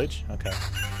the village. Okay.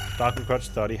 Sparkle Crotch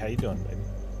Thotty, how you doing, baby?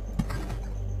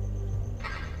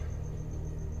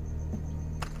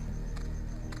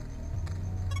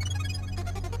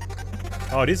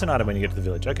 Oh, it is an item when you get to the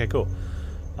village. Okay, cool.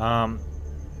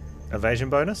 Evasion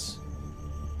bonus.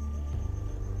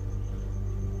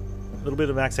 A little bit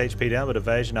of max HP down, but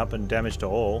evasion up and damage to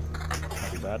all.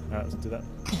 Not too bad. Alright, let's do that.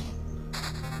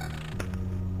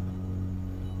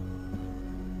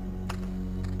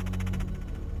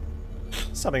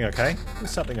 Something okay. There's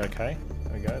something okay.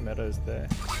 There we go, meadows there.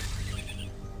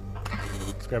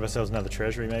 grab ourselves another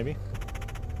treasury, maybe.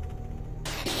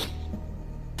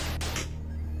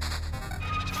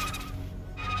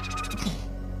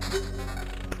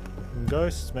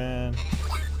 Ghosts, man.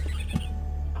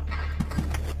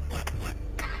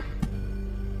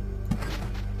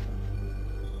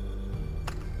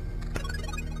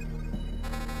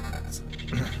 Let's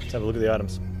have a look at the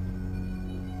items.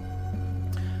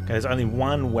 Okay, there's only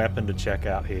one weapon to check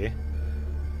out here.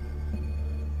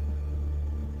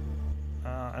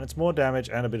 And it's more damage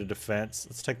and a bit of defense.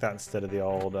 Let's take that instead of the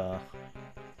old... let's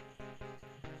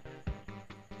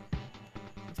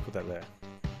put that there.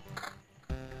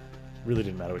 Really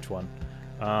didn't matter which one.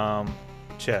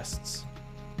 Chests.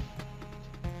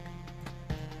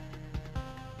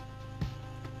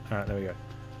 Alright, there we go.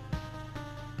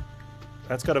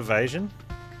 That's got evasion.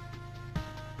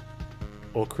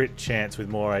 Or crit chance with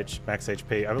more max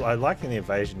HP. I like the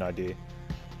evasion idea.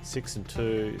 6 and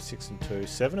 2, 6 and 2,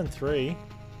 7 and 3.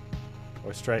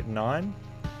 Or straight 9.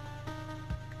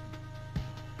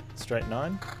 Straight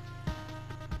 9.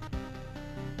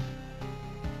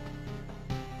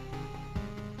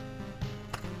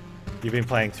 You've been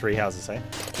playing 3 houses, eh? I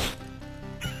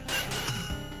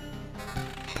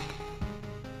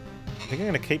think I'm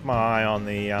going to keep my eye on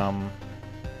the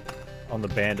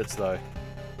bandits, though.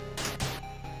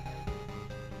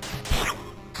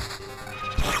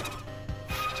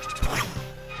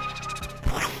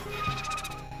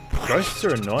 Ghosts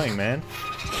are annoying, man.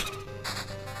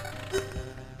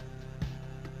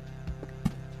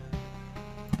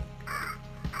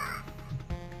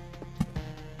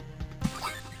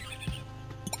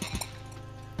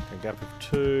 A gap of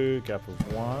 2, gap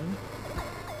of 1.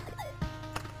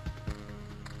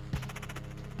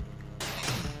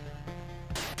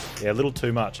 Yeah, a little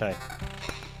too much, hey.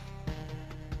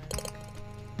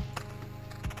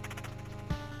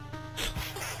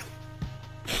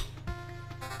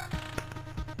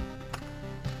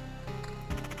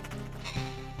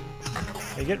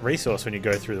 You get resource when you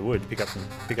go through the wood, pick up some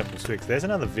sticks. There's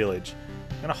another village.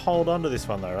 I'm gonna hold on to this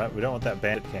one though, right? We don't want that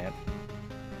bandit camp.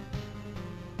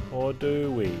 Or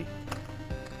do we?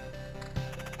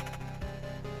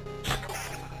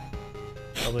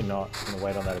 Probably not. I'm gonna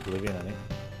wait on that Oblivion, I think.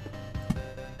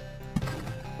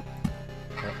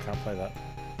 Oh, can't play that.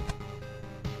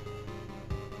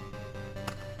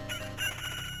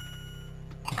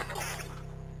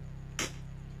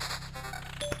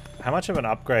 How much of an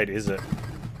upgrade is it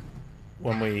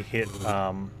when we hit,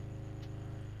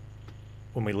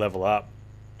 when we level up?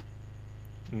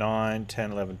 9,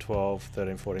 10, 11, 12,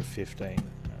 13, 14, 15. Right,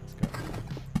 let's go.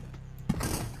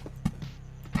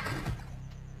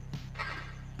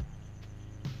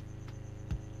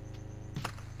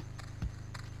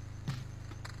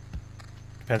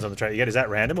 Depends on the trait you get. Is that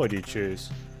random or do you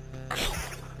choose?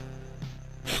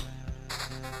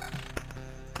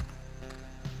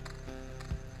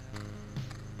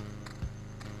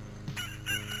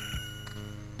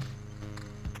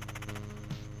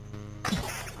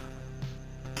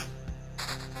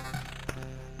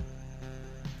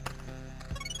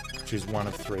 Choose one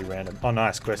of 3 random. Oh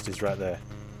nice, quest is right there.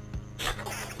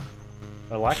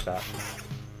 I like that.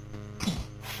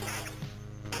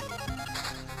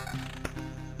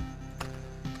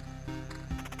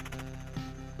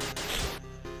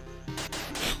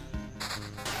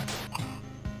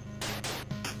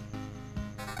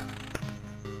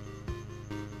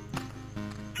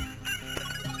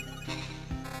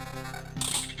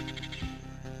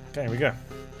 Okay, here we go.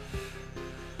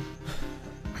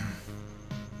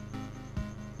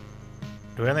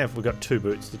 We've got 2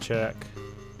 boots to check.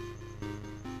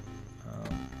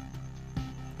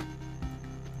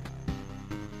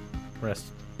 Rest.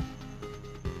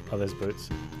 Oh, there's boots.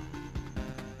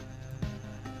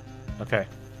 Okay.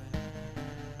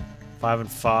 5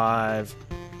 and 5.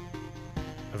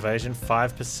 Evasion,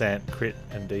 5% crit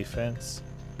and defense.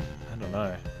 I don't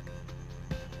know.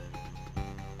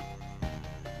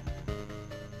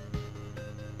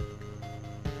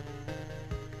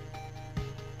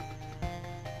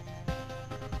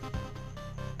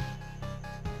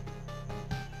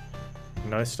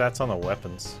 No stats on the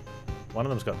weapons. One of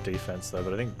them's got defense though,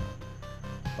 but I think...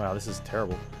 Wow, this is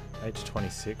terrible. 8 to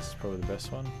 26 is probably the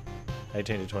best one.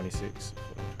 18 to 26.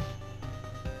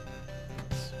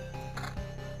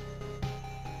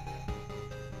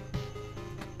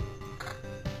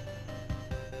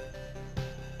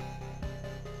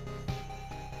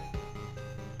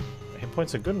 Hit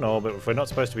points are good and all, but if we're not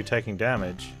supposed to be taking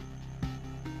damage...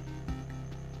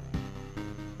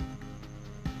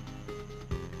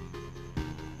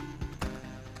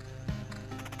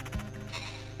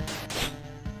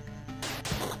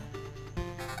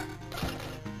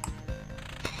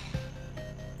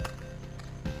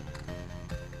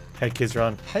 Hey,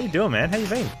 Kizron. How you doing, man? How you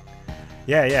been?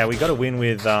 Yeah, we got a win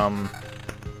with the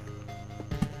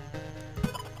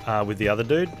other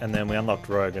dude, and then we unlocked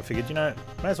Rogue. I figured, you know,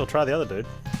 may as well try the other dude.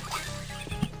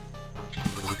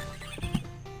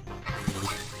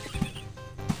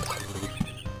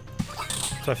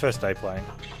 It's my first day playing,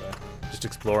 so just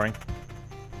exploring.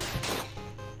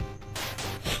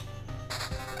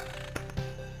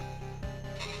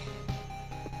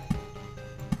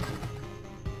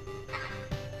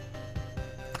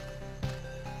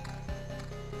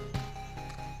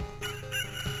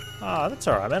 Ah, that's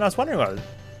alright, man. I was wondering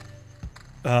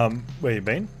where you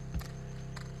been.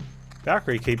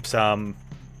 Valkyrie keeps Yuli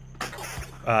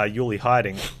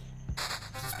hiding.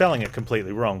 Spelling it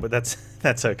completely wrong, but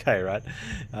that's okay, right?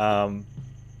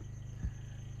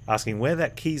 Asking where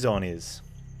that Keyzon is.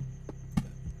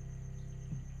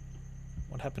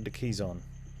 What happened to Keyzon?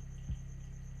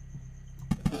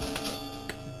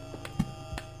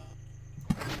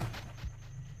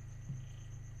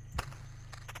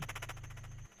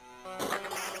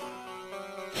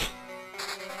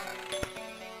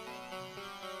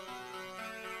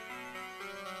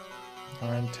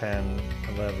 Nine, 10,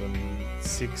 11,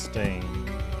 16,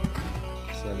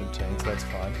 17, so that's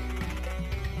fine.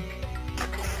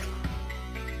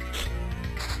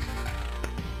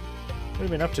 What have you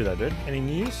been up to though, dude? Any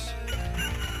news?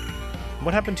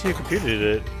 What happened to your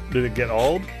computer? Did it get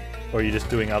old? Or are you just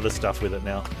doing other stuff with it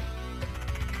now?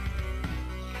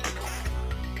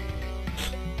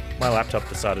 My laptop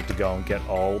decided to go and get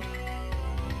old.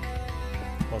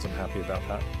 Wasn't happy about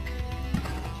that.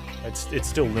 It's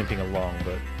still limping along,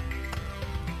 but...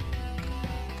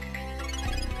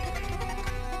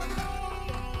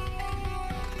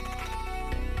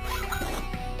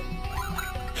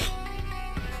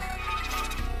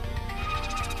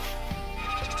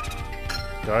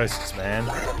 Ghosts, man.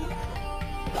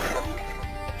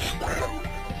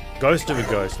 Ghost of a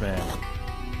ghost, man.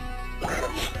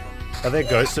 Are there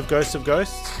ghosts of ghosts of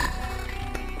ghosts?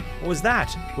 What was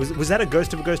that? Was that a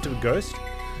ghost of a ghost of a ghost?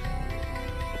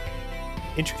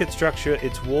 Intricate structure,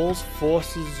 its walls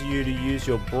forces you to use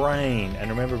your brain. And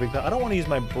remember a big part. I don't want to use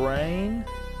my brain.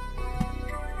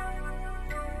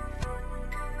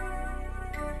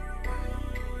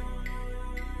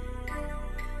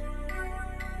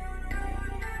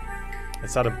 It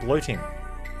started bloating.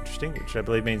 Interesting, which I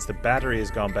believe means the battery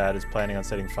has gone bad. It's planning on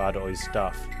setting fire to all his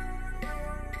stuff.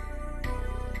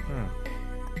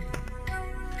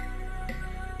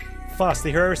 Fast,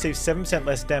 the hero receives 7%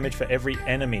 less damage for every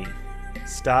enemy,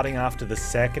 starting after the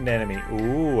second enemy.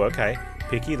 Ooh, okay.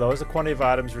 Picky lowers the quantity of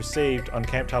items received on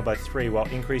camp tile by 3 while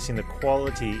increasing the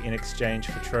quality in exchange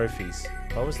for trophies.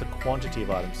 Lowers the quantity of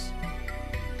items.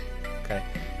 Okay.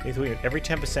 Every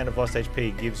 10% of lost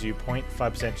HP gives you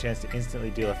 0.5% chance to instantly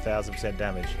deal 1000%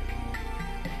 damage.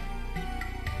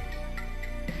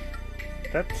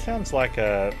 That sounds like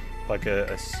a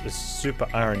super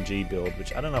RNG build,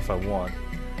 which I don't know if I want.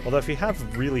 Although if you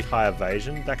have really high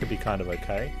evasion, that could be kind of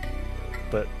okay.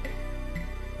 But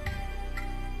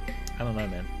I don't know,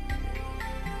 man.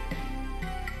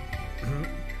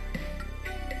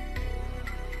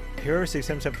 Hero receives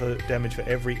 7% damage for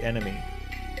every enemy.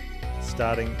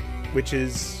 Starting, which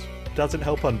doesn't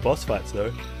help on boss fights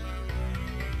though.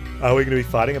 Are we going to be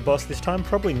fighting a boss this time?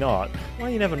 Probably not. Well,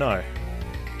 you never know.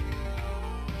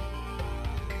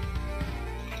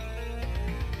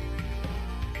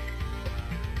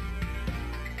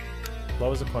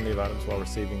 Lowers the quantity of items while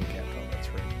receiving the camp tile by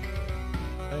 3.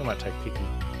 I think I might take Picky.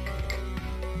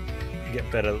 Get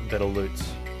better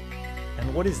loots.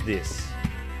 And what is this?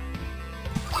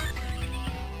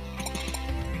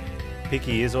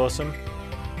 Picky is awesome.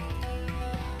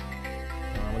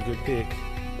 I'm a good pick.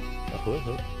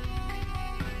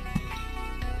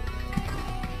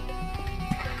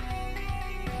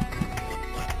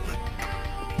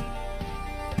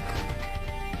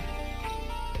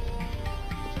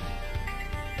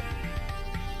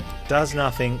 Does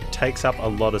nothing, takes up a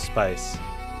lot of space.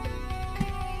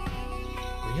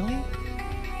 Really?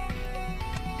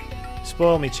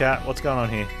 Spoil me, chat. What's going on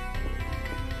here?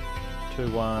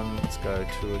 2-1. Let's go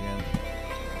 2 again.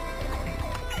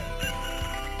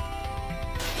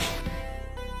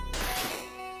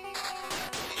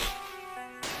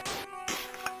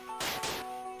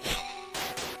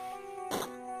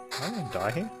 Am I going to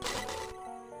die here?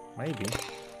 Maybe.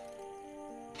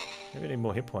 Maybe I need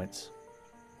more hit points.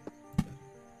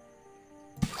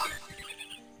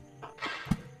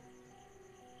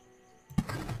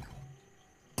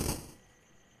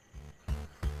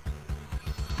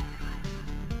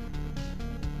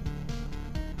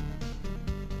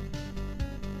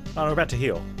 Oh, we're about to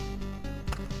heal.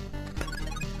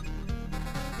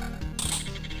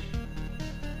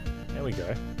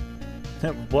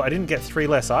 Well, I didn't get 3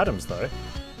 less items, though.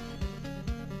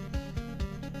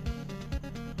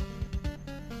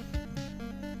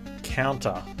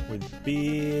 Counter with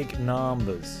big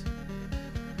numbers.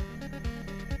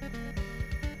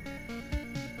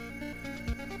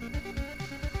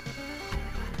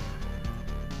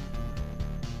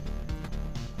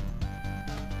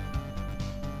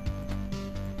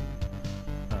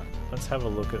 Let's have a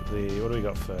look at the... What do we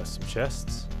got first? Some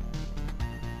chests?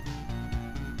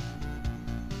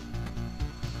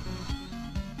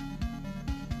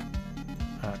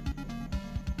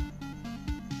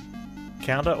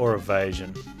 Counter or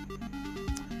evasion?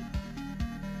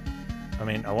 I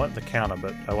mean, I want the counter,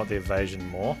 but I want the evasion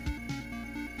more.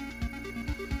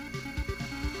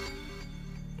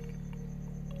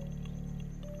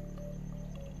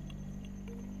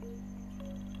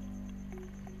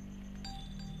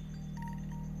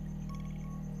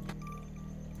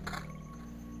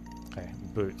 Okay,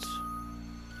 boots.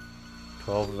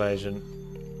 12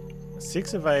 evasion.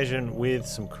 6 evasion with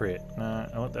some crit. Nah,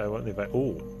 I want the evasion.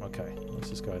 Ooh, okay. Let's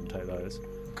just go ahead and take those.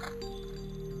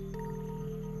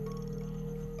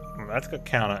 That's got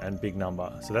counter and big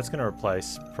number, so that's going to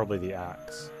replace probably the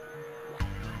axe.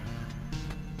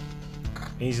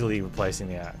 Easily replacing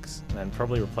the axe, and then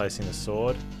probably replacing the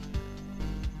sword.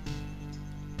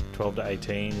 12 to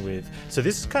 18 with... So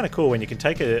this is kind of cool when you can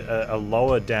take a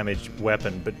lower damage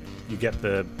weapon, but you get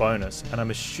the bonus. And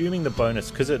I'm assuming the bonus,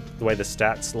 because of the way the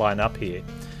stats line up here,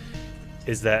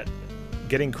 is that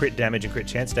getting crit damage and crit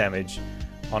chance damage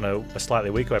on a slightly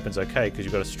weaker weapon is okay, because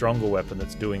you've got a stronger weapon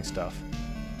that's doing stuff.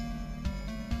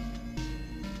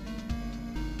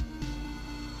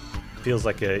 Feels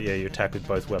like yeah, you attack with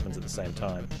both weapons at the same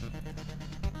time.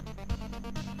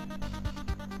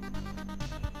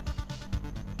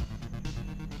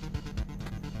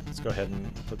 Let's go ahead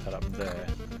and put that up there.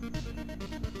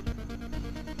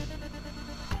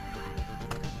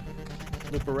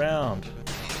 Flip around.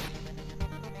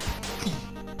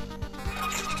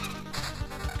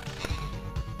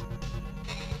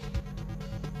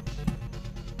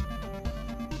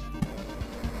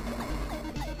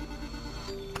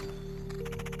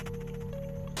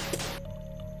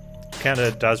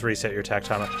 Counter does reset your attack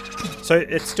timer. So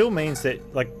it still means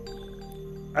that, like,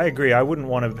 I agree, I wouldn't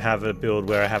want to have a build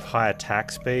where I have high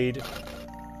attack speed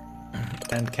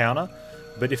and counter,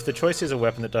 but if the choice is a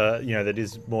weapon that does, you know, that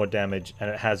is more damage and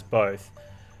it has both,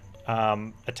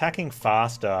 attacking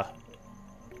faster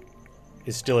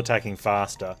is still attacking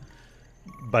faster.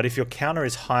 But if your counter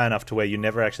is high enough to where you're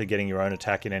never actually getting your own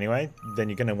attack in anyway, then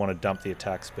you're going to want to dump the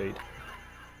attack speed.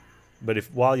 But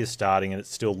if while you're starting and it's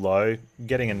still low,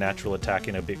 getting a natural attack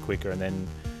in a bit quicker and then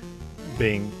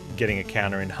getting a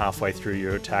counter in halfway through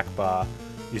your attack bar,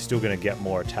 you're still going to get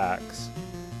more attacks.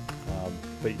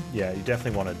 But yeah, you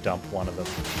definitely want to dump one of them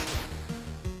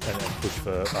and then push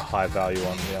for a high value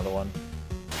on the other one.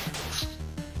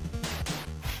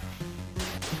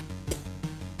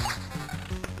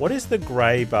 What is the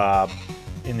grey bar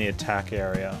in the attack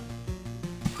area?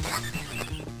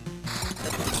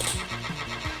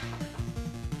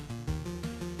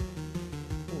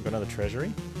 Another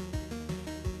treasury.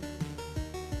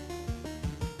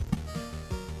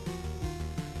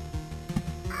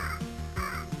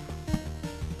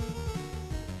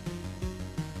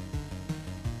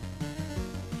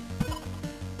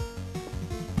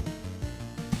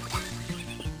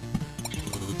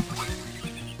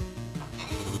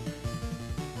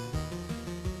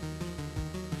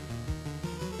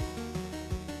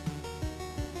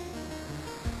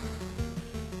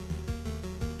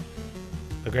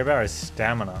 The grey bar is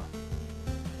stamina.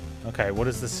 Okay, what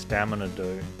does the stamina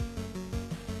do?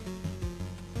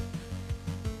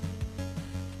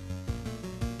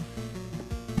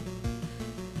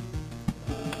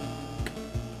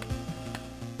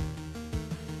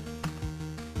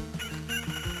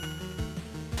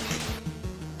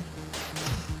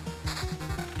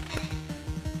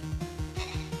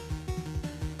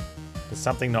 Does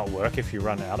something not work if you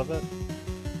run out of it?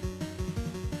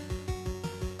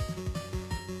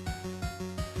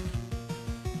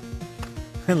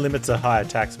 Limits a high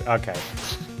attack speed. Okay,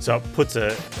 so it puts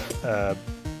a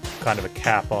kind of a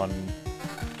cap on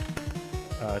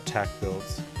attack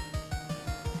builds.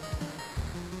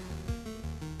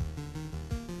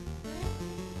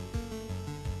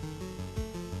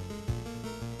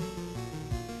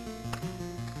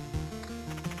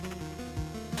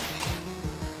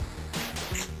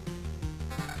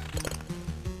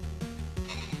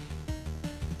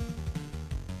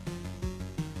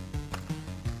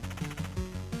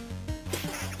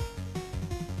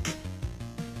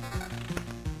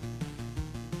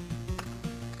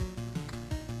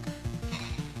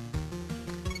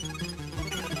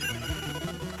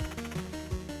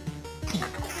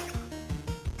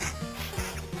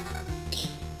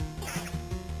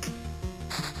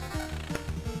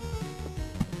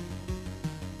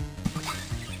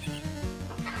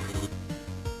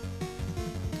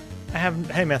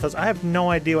 Hey Methods, I have no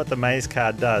idea what the maze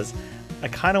card does. I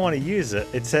kind of want to use it.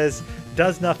 It says,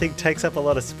 does nothing, takes up a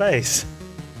lot of space.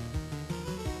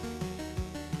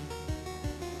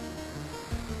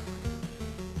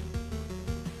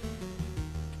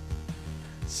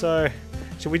 So,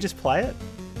 should we just play it?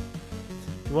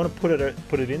 You want to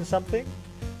put it in something?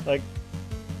 Like,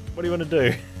 what do you want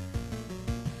to do?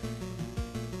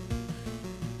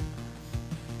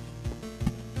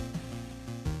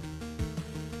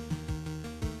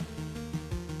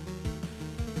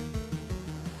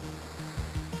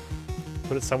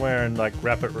 Put it somewhere and like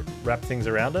wrap things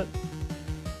around it.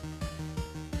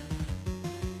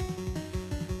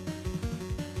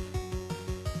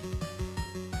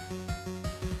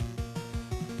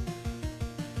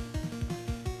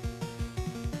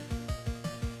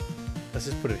 Let's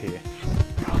just put it here.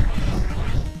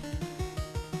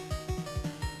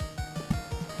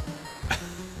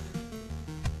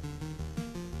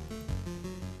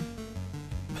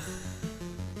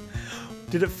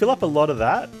 Did it fill up a lot of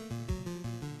that?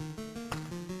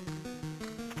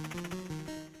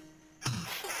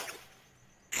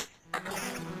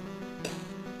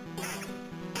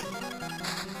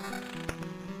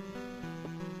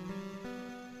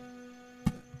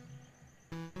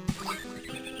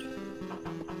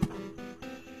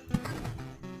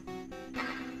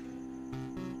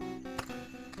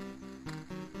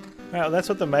 Well, that's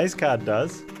what the maze card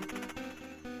does.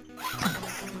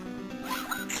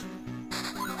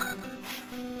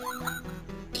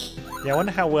 Yeah, I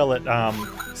wonder how well it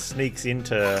sneaks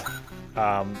into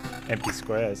empty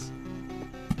squares.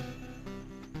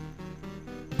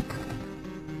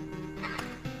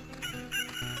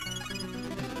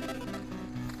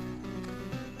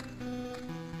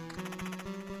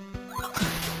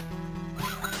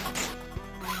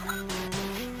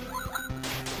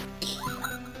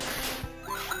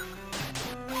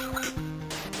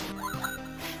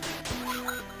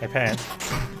 Hey Panz.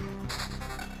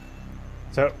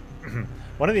 So,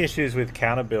 one of the issues with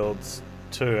counter builds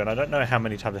too, and I don't know how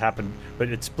many times it happened, but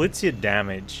it splits your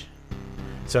damage.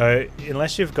 So,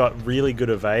 unless you've got really good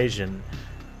evasion,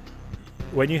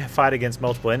 when you fight against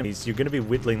multiple enemies, you're going to be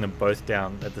whittling them both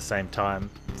down at the same time,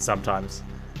 sometimes.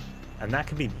 And that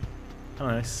can be, I don't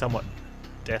know, somewhat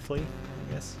deathly,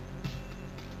 I guess.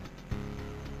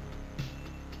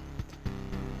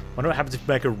 Wonder what happens if you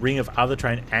make a ring of other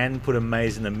terrain and put a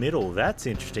maze in the middle. That's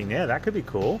interesting. Yeah, that could be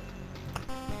cool.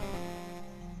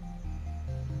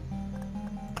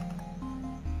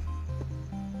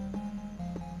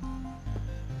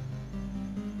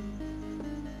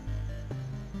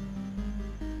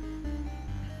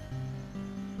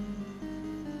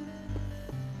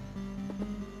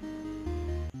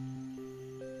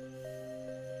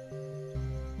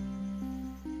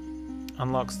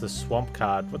 Unlocks the swamp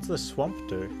card. What's the swamp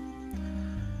do?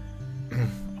 I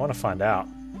want to find out.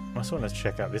 I also want to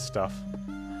check out this stuff.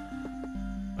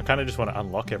 I kind of just want to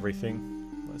unlock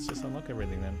everything. Let's just unlock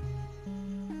everything then.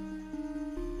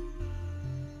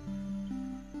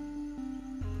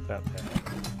 Put that there.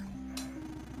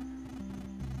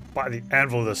 By the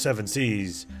anvil of the seven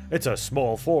seas, it's a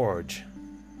small forge.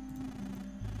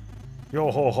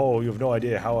 Yo ho ho, you have no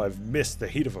idea how I've missed the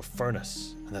heat of a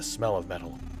furnace and the smell of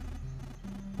metal.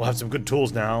 We'll have some good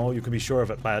tools now, you can be sure of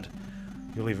it, lad.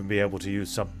 You'll even be able to use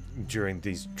some during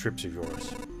these trips of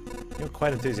yours. You're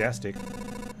quite enthusiastic.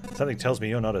 Something tells me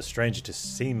you're not a stranger to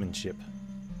seamanship.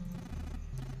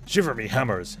 Shiver me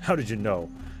hammers! How did you know?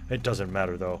 It doesn't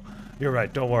matter, though. You're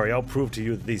right, don't worry. I'll prove to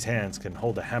you that these hands can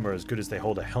hold a hammer as good as they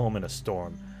hold a helm in a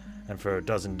storm, and for a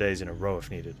dozen days in a row if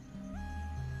needed.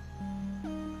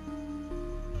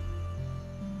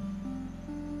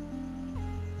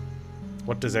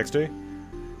 What does X do?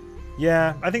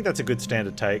 Yeah, I think that's a good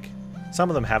standard take. Some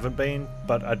of them haven't been,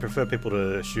 but I'd prefer people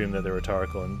to assume that they're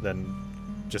rhetorical and then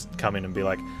just come in and be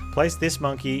like, place this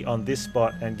monkey on this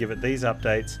spot and give it these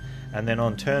updates, and then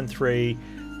on turn 3,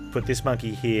 put this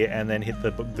monkey here and then hit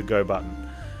the go button.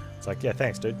 It's like, yeah,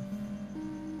 thanks, dude.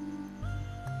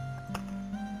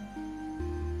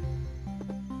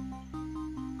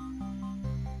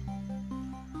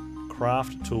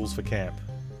 Craft tools for camp.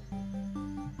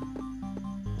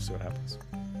 We'll see what happens.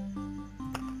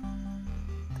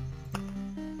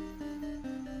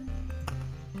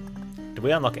 Did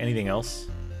we unlock anything else?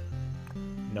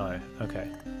 No. Okay.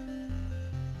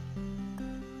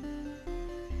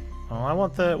 Oh, I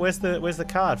want the... Where's the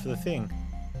card for the thing?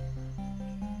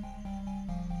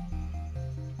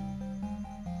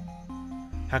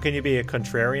 How can you be a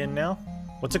contrarian now?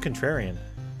 What's a contrarian?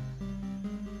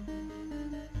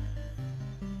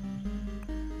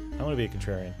 I want to be a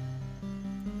contrarian.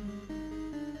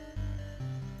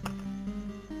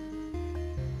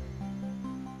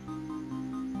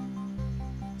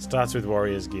 Starts with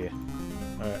warrior's gear.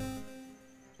 Alright.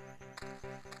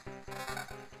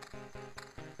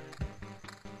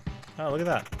 Oh, look at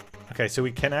that. Okay, so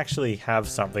we can actually have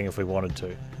something if we wanted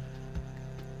to.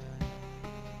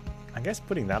 I guess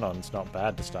putting that on is not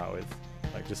bad to start with.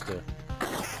 Like, just to...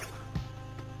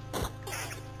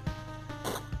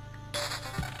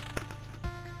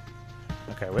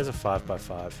 Okay, where's a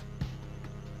 5x5?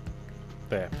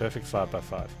 There, perfect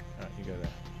 5x5. Alright, you go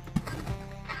there.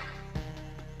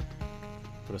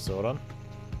 Put a sword on.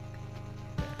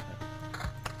 Yeah, okay.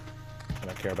 I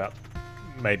don't care about...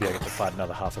 Maybe I get to fight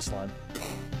another half a slime.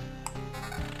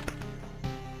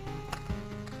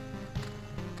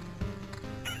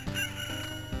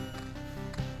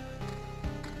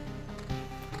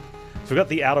 So we've got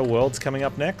the Outer Worlds coming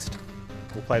up next.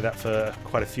 We'll play that for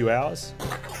quite a few hours.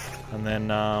 And then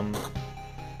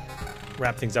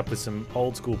wrap things up with some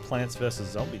old school Plants vs.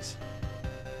 Zombies.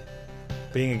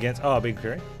 Being against... Oh, Big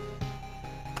Query.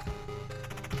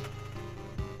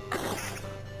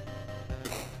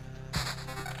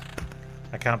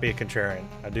 I can't be a contrarian.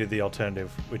 I do the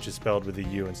alternative, which is spelled with a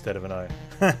U instead of an O.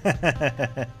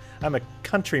 I'm a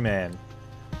countryman.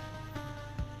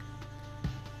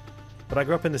 But I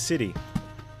grew up in the city.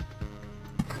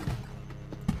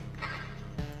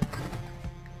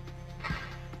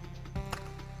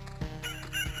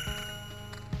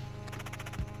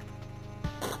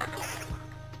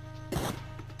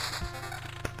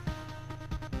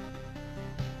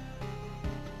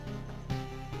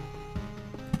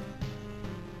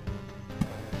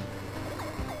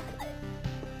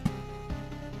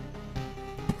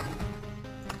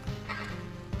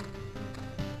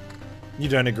 You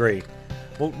don't agree.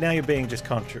 Well, now you're being just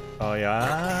contra... Oh,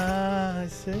 yeah. I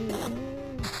see.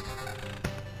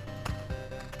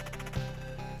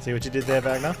 See what you did there,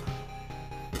 Wagner?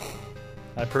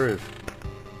 I approve.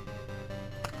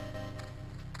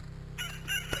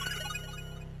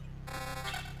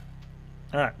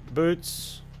 Alright,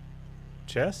 boots.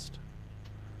 Chest.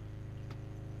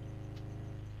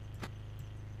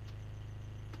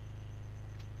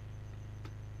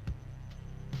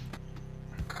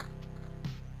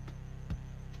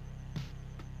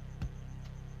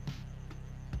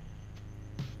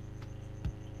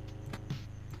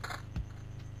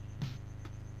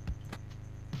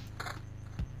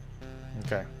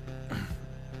 Okay.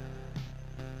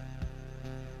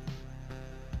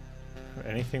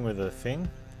 Anything with a thing?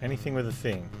 Anything with a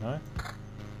thing, no?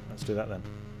 Let's do that then.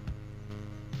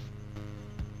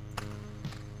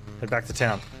 Head back to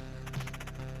town.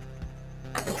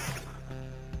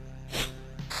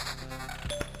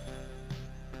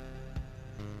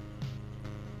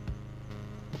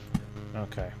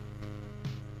 Okay.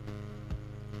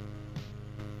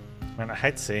 Man, I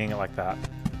hate seeing it like that.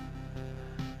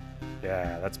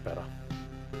 Yeah, that's better.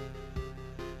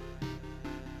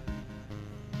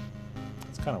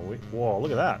 It's kind of weird. Whoa,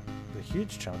 look at that. There's a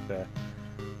huge chunk there.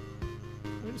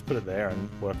 We just put it there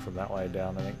and work from that way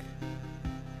down, I think.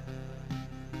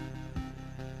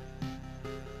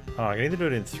 Oh, I can either do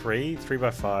it in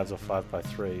 3x5s or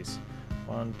 5x3s.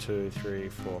 1, 2, 3,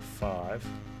 4, 5.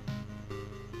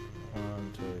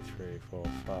 1, 2, 3, 4,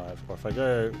 5. Or if I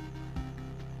go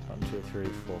 1, 2, 3,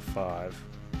 4, 5,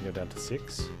 I go down to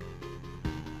 6.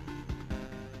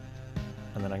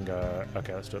 And then I can go,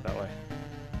 okay, let's do it that way.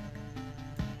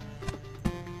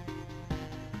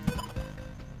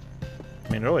 I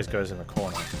mean, it always goes in the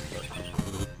corner. But...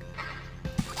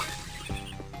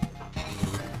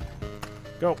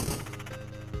 Go!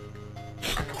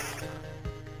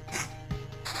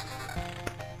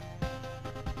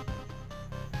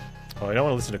 Oh, I don't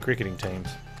want to listen to cricketing teams.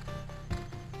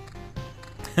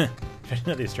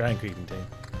 Not the Australian cricketing team.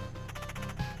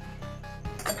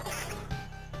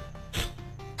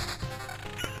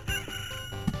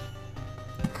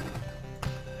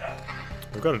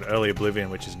 We've got an early Oblivion,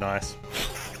 which is nice.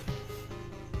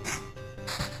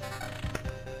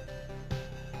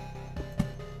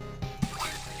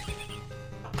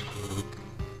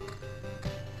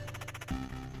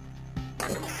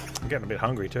 I'm getting a bit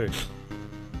hungry too.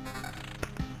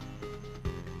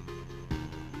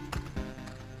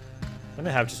 I'm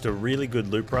gonna have just a really good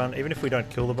loop run. Even if we don't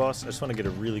kill the boss, I just want to get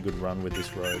a really good run with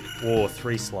this rogue. Or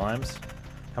 3 slimes.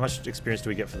 How much experience do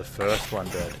we get for the first one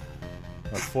dead?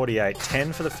 48.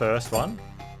 10 for the first one.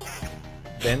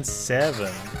 Then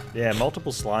 7. Yeah,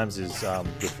 multiple slimes is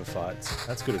good for fights.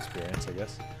 That's good experience, I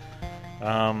guess.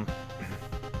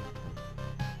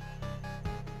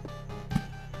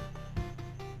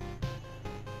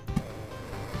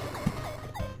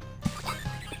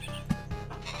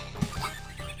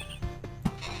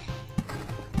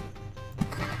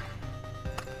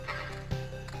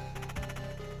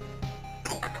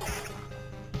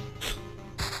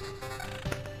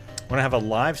 Want to have a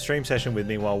live stream session with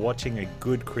me while watching a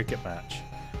good cricket match.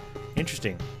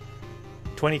 Interesting.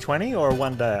 2020 or a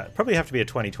one day? Probably have to be a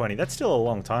 2020. That's still a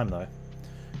long time though. I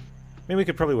mean, we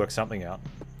could probably work something out.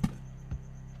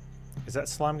 Is that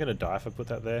slime going to die if I put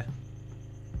that there?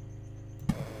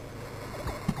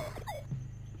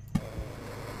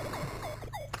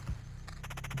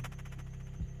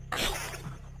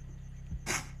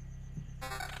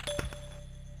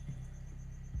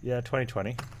 Yeah,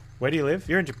 2020. Where do you live?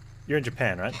 You're in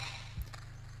Japan, right?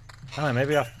 I don't know.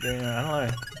 Maybe I don't know.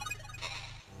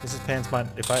 Mrs. Panz might.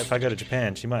 If I go to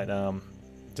Japan, she might. Do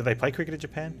they play cricket in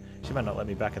Japan? She might not let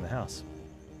me back in the house.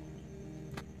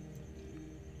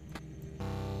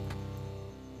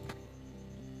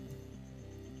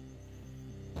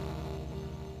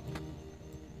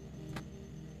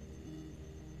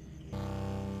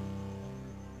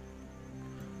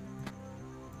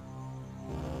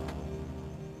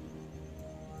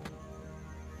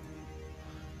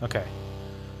 Okay.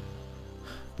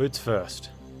 Boots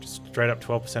first. Just straight up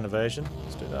 12% evasion.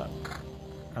 Let's do that.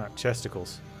 Alright,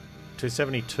 chesticles.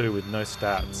 272 with no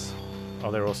stats. Oh,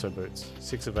 they're also boots.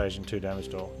 6 evasion, 2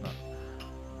 damage all.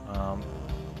 No.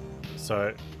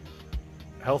 So,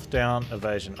 health down,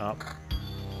 evasion up.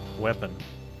 Weapon.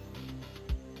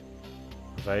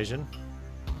 Evasion.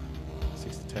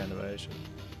 6 to 10 evasion.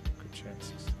 Good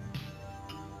chances.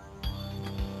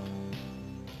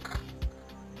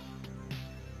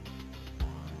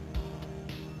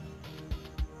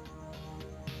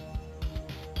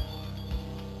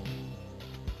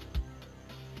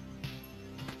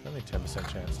 Only 10%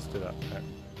 chance. Let's do that. Okay.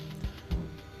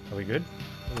 Are we good?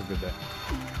 We're good there.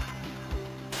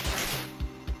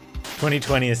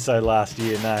 2020 is so last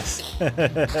year. Nice.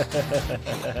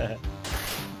 There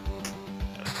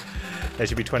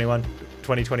should be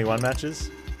 2021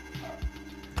 matches.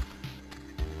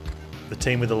 The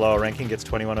team with the lower ranking gets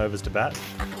 21 overs to bat.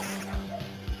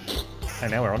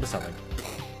 And now we're onto something.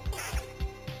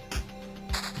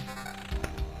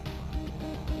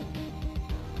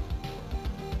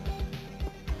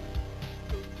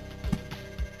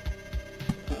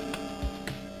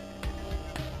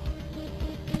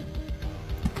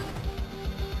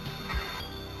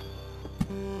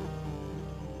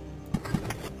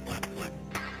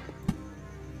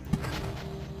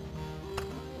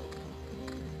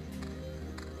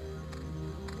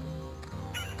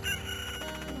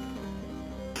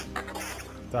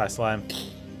 Die, slime.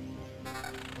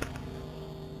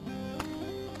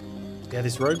 Yeah,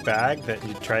 this rogue bag that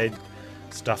you trade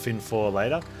stuff in for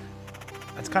later,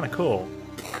 that's kind of cool.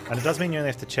 And it does mean you only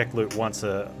have to check loot once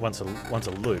a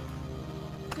loop.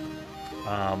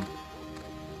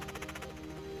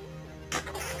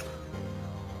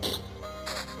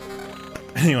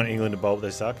 You want England to bowl, but they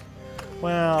suck?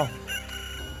 Well,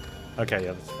 okay,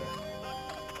 yeah, that's fair.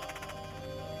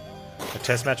 A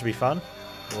test match would be fun.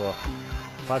 Well,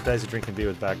 5 days of drinking beer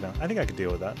with Wagner. I think I could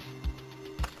deal with that.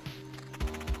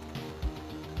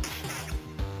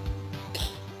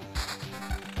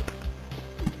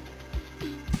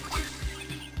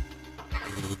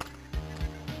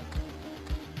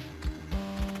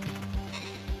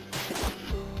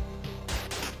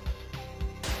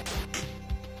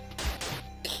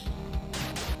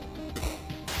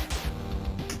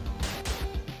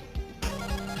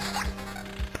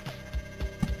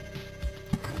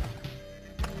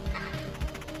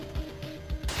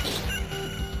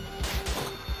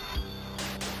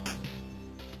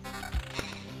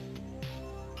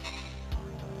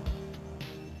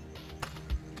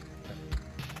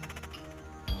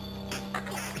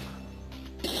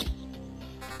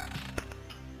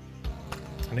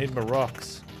 I need my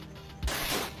rocks.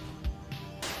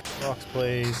 Rocks,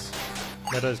 please.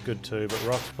 Meadow's good too, but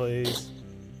rocks, please.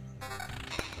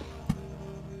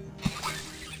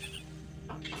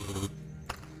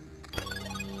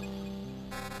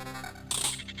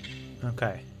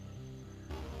 Okay.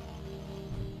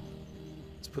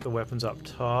 Let's put the weapons up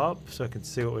top so I can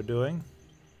see what we're doing.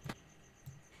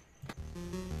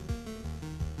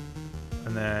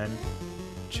 And then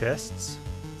chests.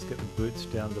 Get the boots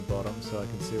down to the bottom so I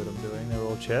can see what I'm doing. They're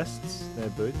all chests, they're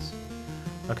boots.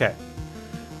 Okay,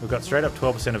 we've got straight up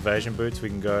 12% evasion boots. We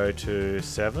can go to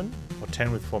 7 or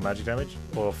 10 with 4 magic damage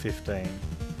or 15.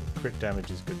 Crit damage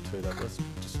is good too though. Let's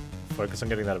just focus on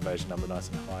getting that evasion number nice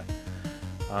and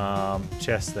high.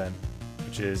 Chest then,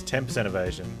 which is 10%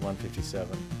 evasion,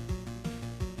 157.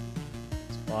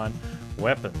 It's fine.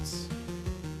 Weapons.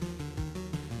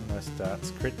 No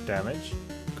stats. Crit damage.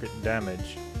 Crit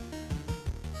damage.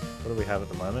 What do we have at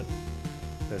the moment?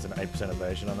 There's an 8%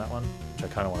 evasion on that one, which I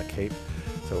kind of want to keep.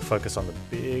 So we'll focus on the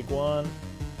big one.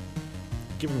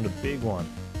 Give him the big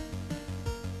one.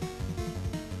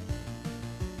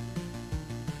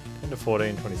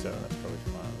 14, 27. That's probably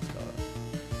fine. Let's go.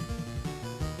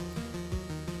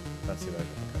 That's the evasion.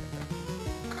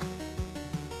 Okay.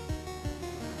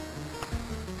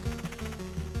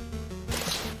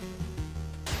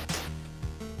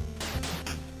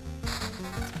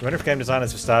 I wonder if game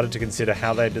designers have started to consider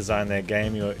how they design their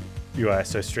game UI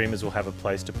so streamers will have a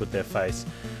place to put their face.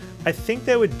 I think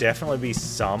there would definitely be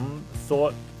some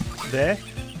thought there,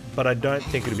 but I don't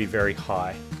think it would be very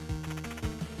high.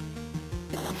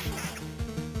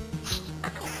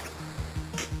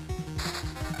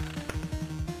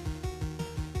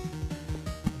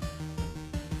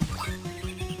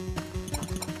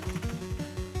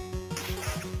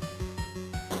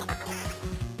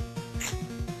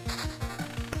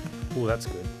 Oh, that's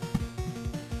good.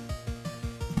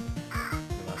 A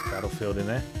nice battlefield in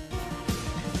there.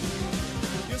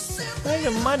 Hey,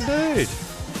 my dude!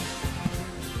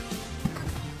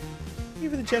 Thank you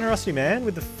for the generosity, man.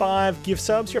 With the 5 gift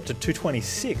subs, you're up to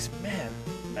 226. Man,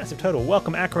 massive total.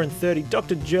 Welcome, Acheron30,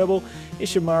 Dr. Gerbil,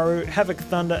 Ishimaru, Havoc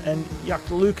Thunder, and Yuck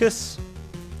Lucas.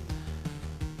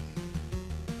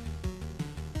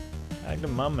 Thank the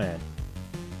mum, man.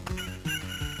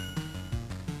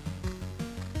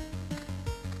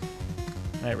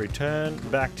 Mate, return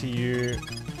back to you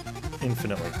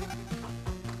infinitely.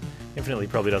 Infinitely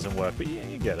probably doesn't work, but yeah,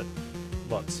 you get it.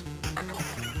 Lots.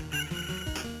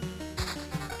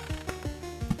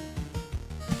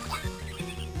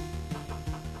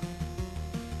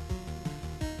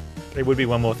 There would be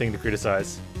one more thing to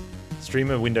criticize.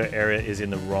 Streamer window area is in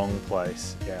the wrong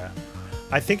place. Yeah.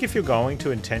 I think if you're going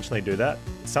to intentionally do that,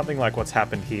 something like what's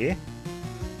happened here,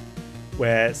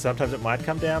 where sometimes it might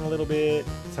come down a little bit,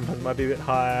 sometimes it might be a bit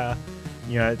higher,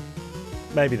 you know,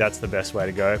 maybe that's the best way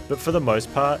to go. But for the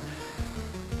most part,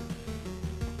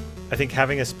 I think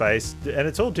having a space, and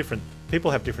it's all different,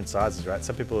 people have different sizes, right?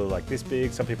 Some people are like this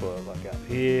big, some people are like up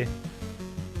here.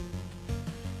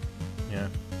 Yeah.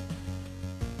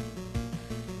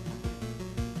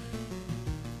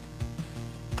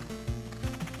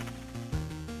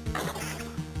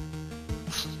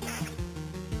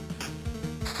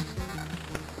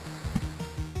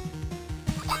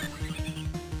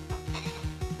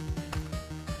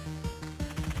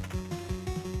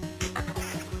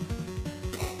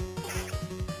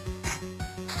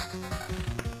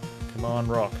 Come on,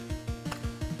 rock.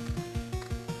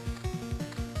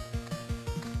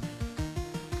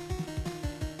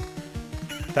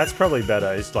 That's probably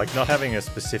better, is like not having a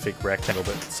specific rectangle,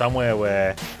 but somewhere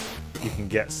where you can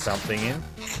get something in.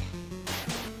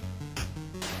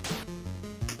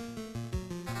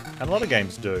 And a lot of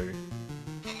games do.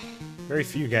 Very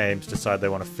few games decide they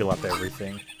want to fill up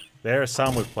everything. There are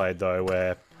some we've played though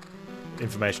where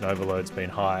information overload's been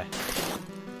high.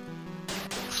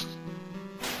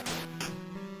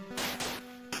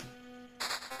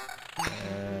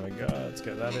 There we go, let's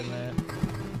get that in there.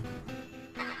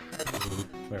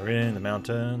 We're in the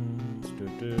mountains.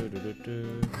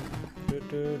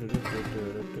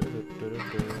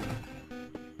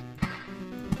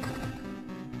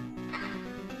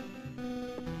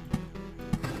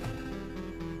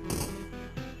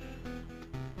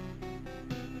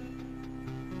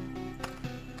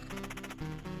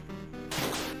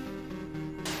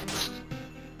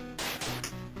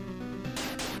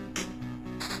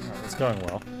 Alright, it's going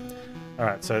well.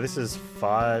 Alright, so this is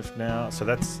 5 now, so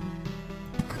that's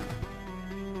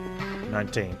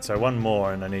 19. So one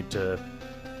more and I need to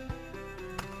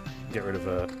get rid of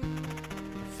a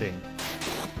thing.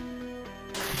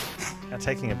 Now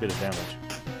taking a bit of damage.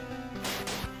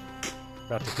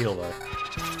 About to heal though.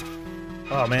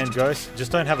 Oh man, ghost.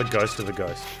 Just don't have a ghost of a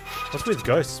ghost. What's with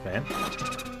ghosts, man?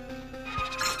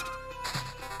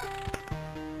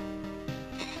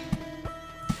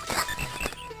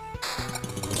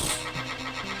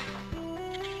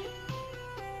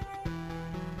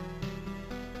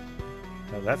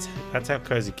 That's our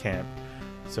cozy camp.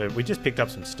 So we just picked up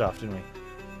some stuff, didn't we?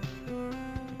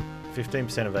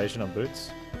 15% evasion on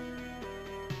boots.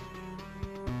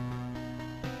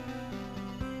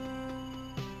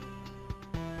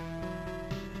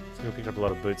 So we picked up a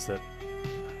lot of boots that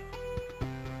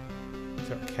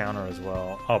got counter as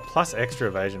well. Oh, plus extra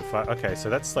evasion. Okay, so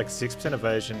that's like 6%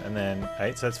 evasion and then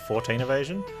 8, so that's 14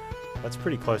 evasion. That's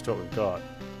pretty close to what we've got.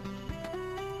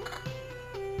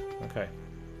 Okay.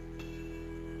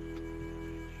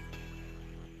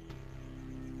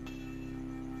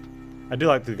 I do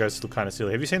like the ghosts look kind of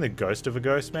silly. Have you seen the ghost of a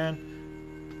ghost, man?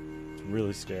 It's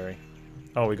really scary.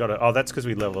 Oh, we got it. Oh, that's because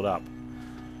we leveled up.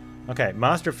 Okay,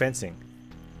 Master of Fencing.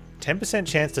 10%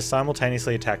 chance to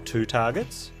simultaneously attack 2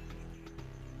 targets.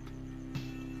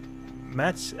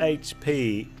 Match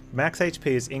HP Max HP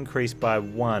is increased by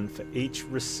 1 for each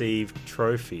received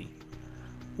trophy.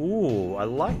 Ooh, I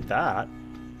like that.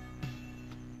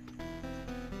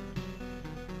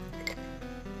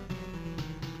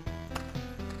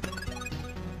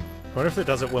 I wonder if it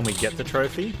does it when we get the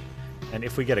trophy, and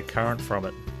if we get a current from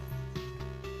it.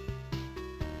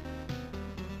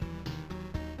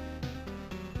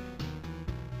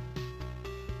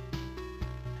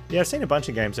 Yeah, I've seen a bunch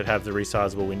of games that have the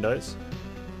resizable windows.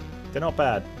 They're not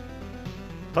bad.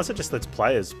 Plus it just lets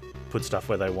players put stuff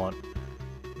where they want.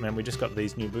 Man, we just got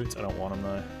these new boots. I don't want them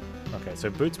though. Okay, so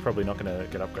boots probably not going to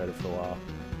get upgraded for a while.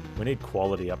 We need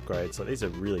quality upgrades. So these are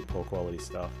really poor quality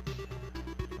stuff.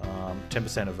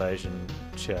 10% evasion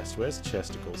chest. Where's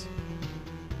chesticles?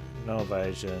 No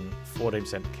evasion.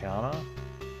 14% counter.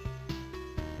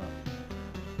 Oh.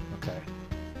 Okay.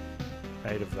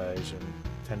 8 evasion.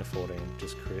 10 to 14.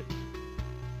 Just crit.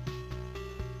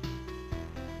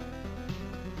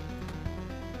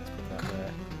 Let's put that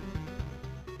there.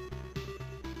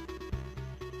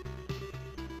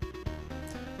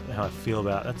 I don't know how I feel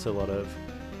about it. That's a lot of...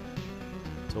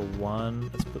 It's a 1.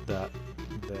 Let's put that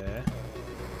there.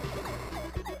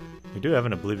 We do have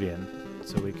an Oblivion,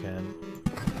 so we can...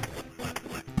 I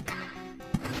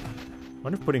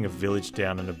wonder if putting a village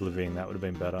down in Oblivion, that would have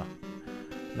been better.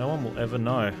 No one will ever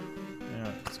know.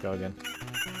 Alright, let's go again.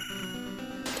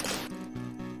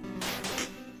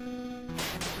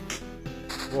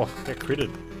 Whoa, get critted.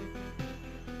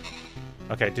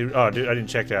 Okay, dude, I didn't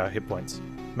check our hit points.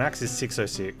 Max is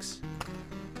 606.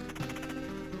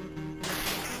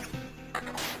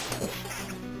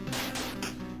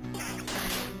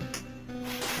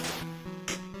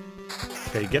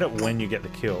 Okay, you get it when you get the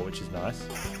kill, which is nice.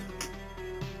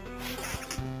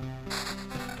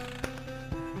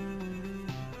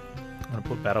 I'm going to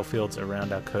put battlefields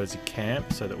around our cozy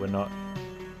camp so that we're not...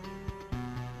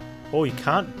 Oh, you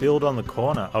can't build on the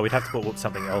corner. Oh, we'd have to put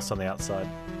something else on the outside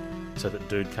so that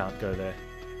dude can't go there.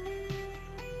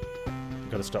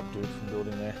 Got to stop dude from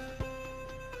building there.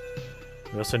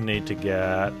 We also need to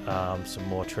get some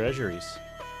more treasuries.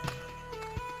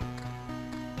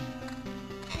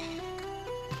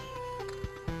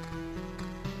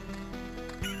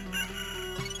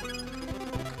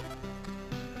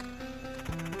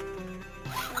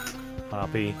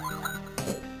 Harpy.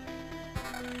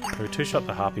 We two-shot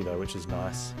the harpy though, which is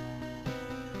nice.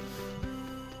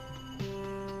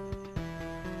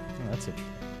 Oh, that's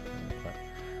interesting.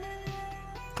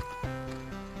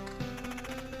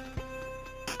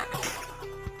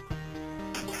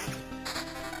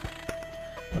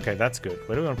 Okay, that's good.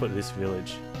 Where do we want to put this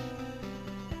village?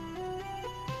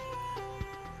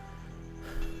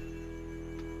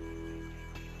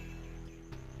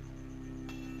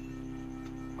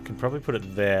 I can probably put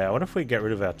it there. I wonder if we get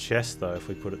rid of our chest though, if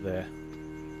we put it there.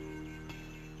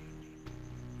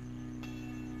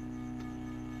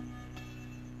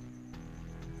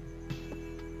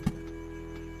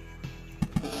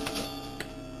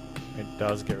 It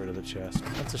does get rid of the chest.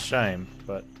 That's a shame,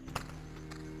 but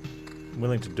I'm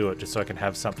willing to do it just so I can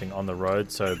have something on the road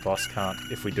so boss can't,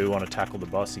 if we do want to tackle the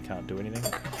boss, he can't do anything.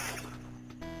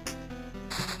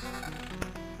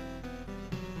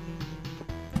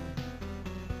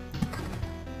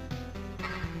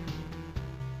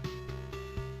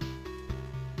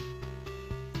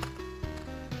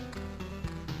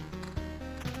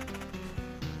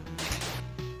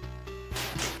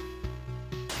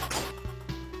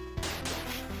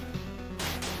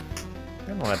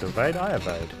 I'm not allowed to evade, I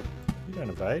evade. You don't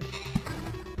evade.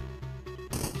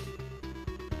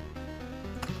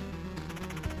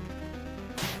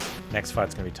 Next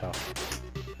fight's gonna be tough.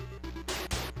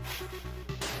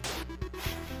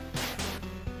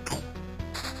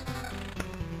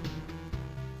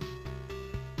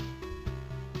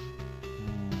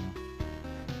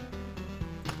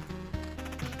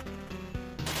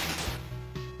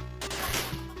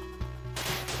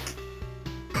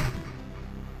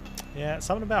 Yeah,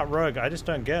 something about Rogue I just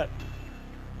don't get.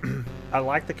 I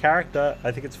like the character,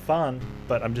 I think it's fun,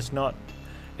 but I'm just not...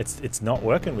 It's not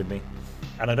working with me.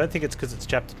 And I don't think it's because it's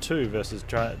Chapter 2 versus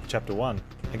Chapter 1.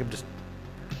 I think I'm just...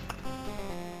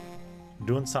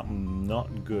 doing something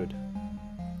not good.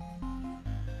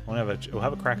 We'll have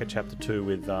a crack at Chapter 2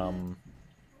 with the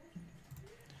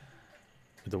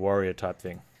warrior type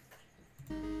thing.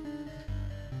 We'll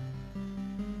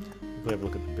have a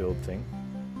look at the build thing.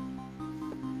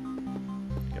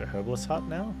 Get a herbalist hut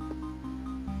now?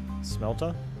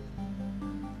 Smelter?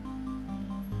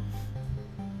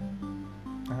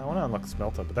 I want to unlock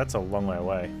smelter, but that's a long way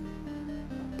away.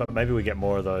 But maybe we get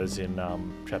more of those in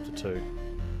Chapter 2.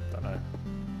 Don't know.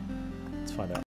 Let's find out.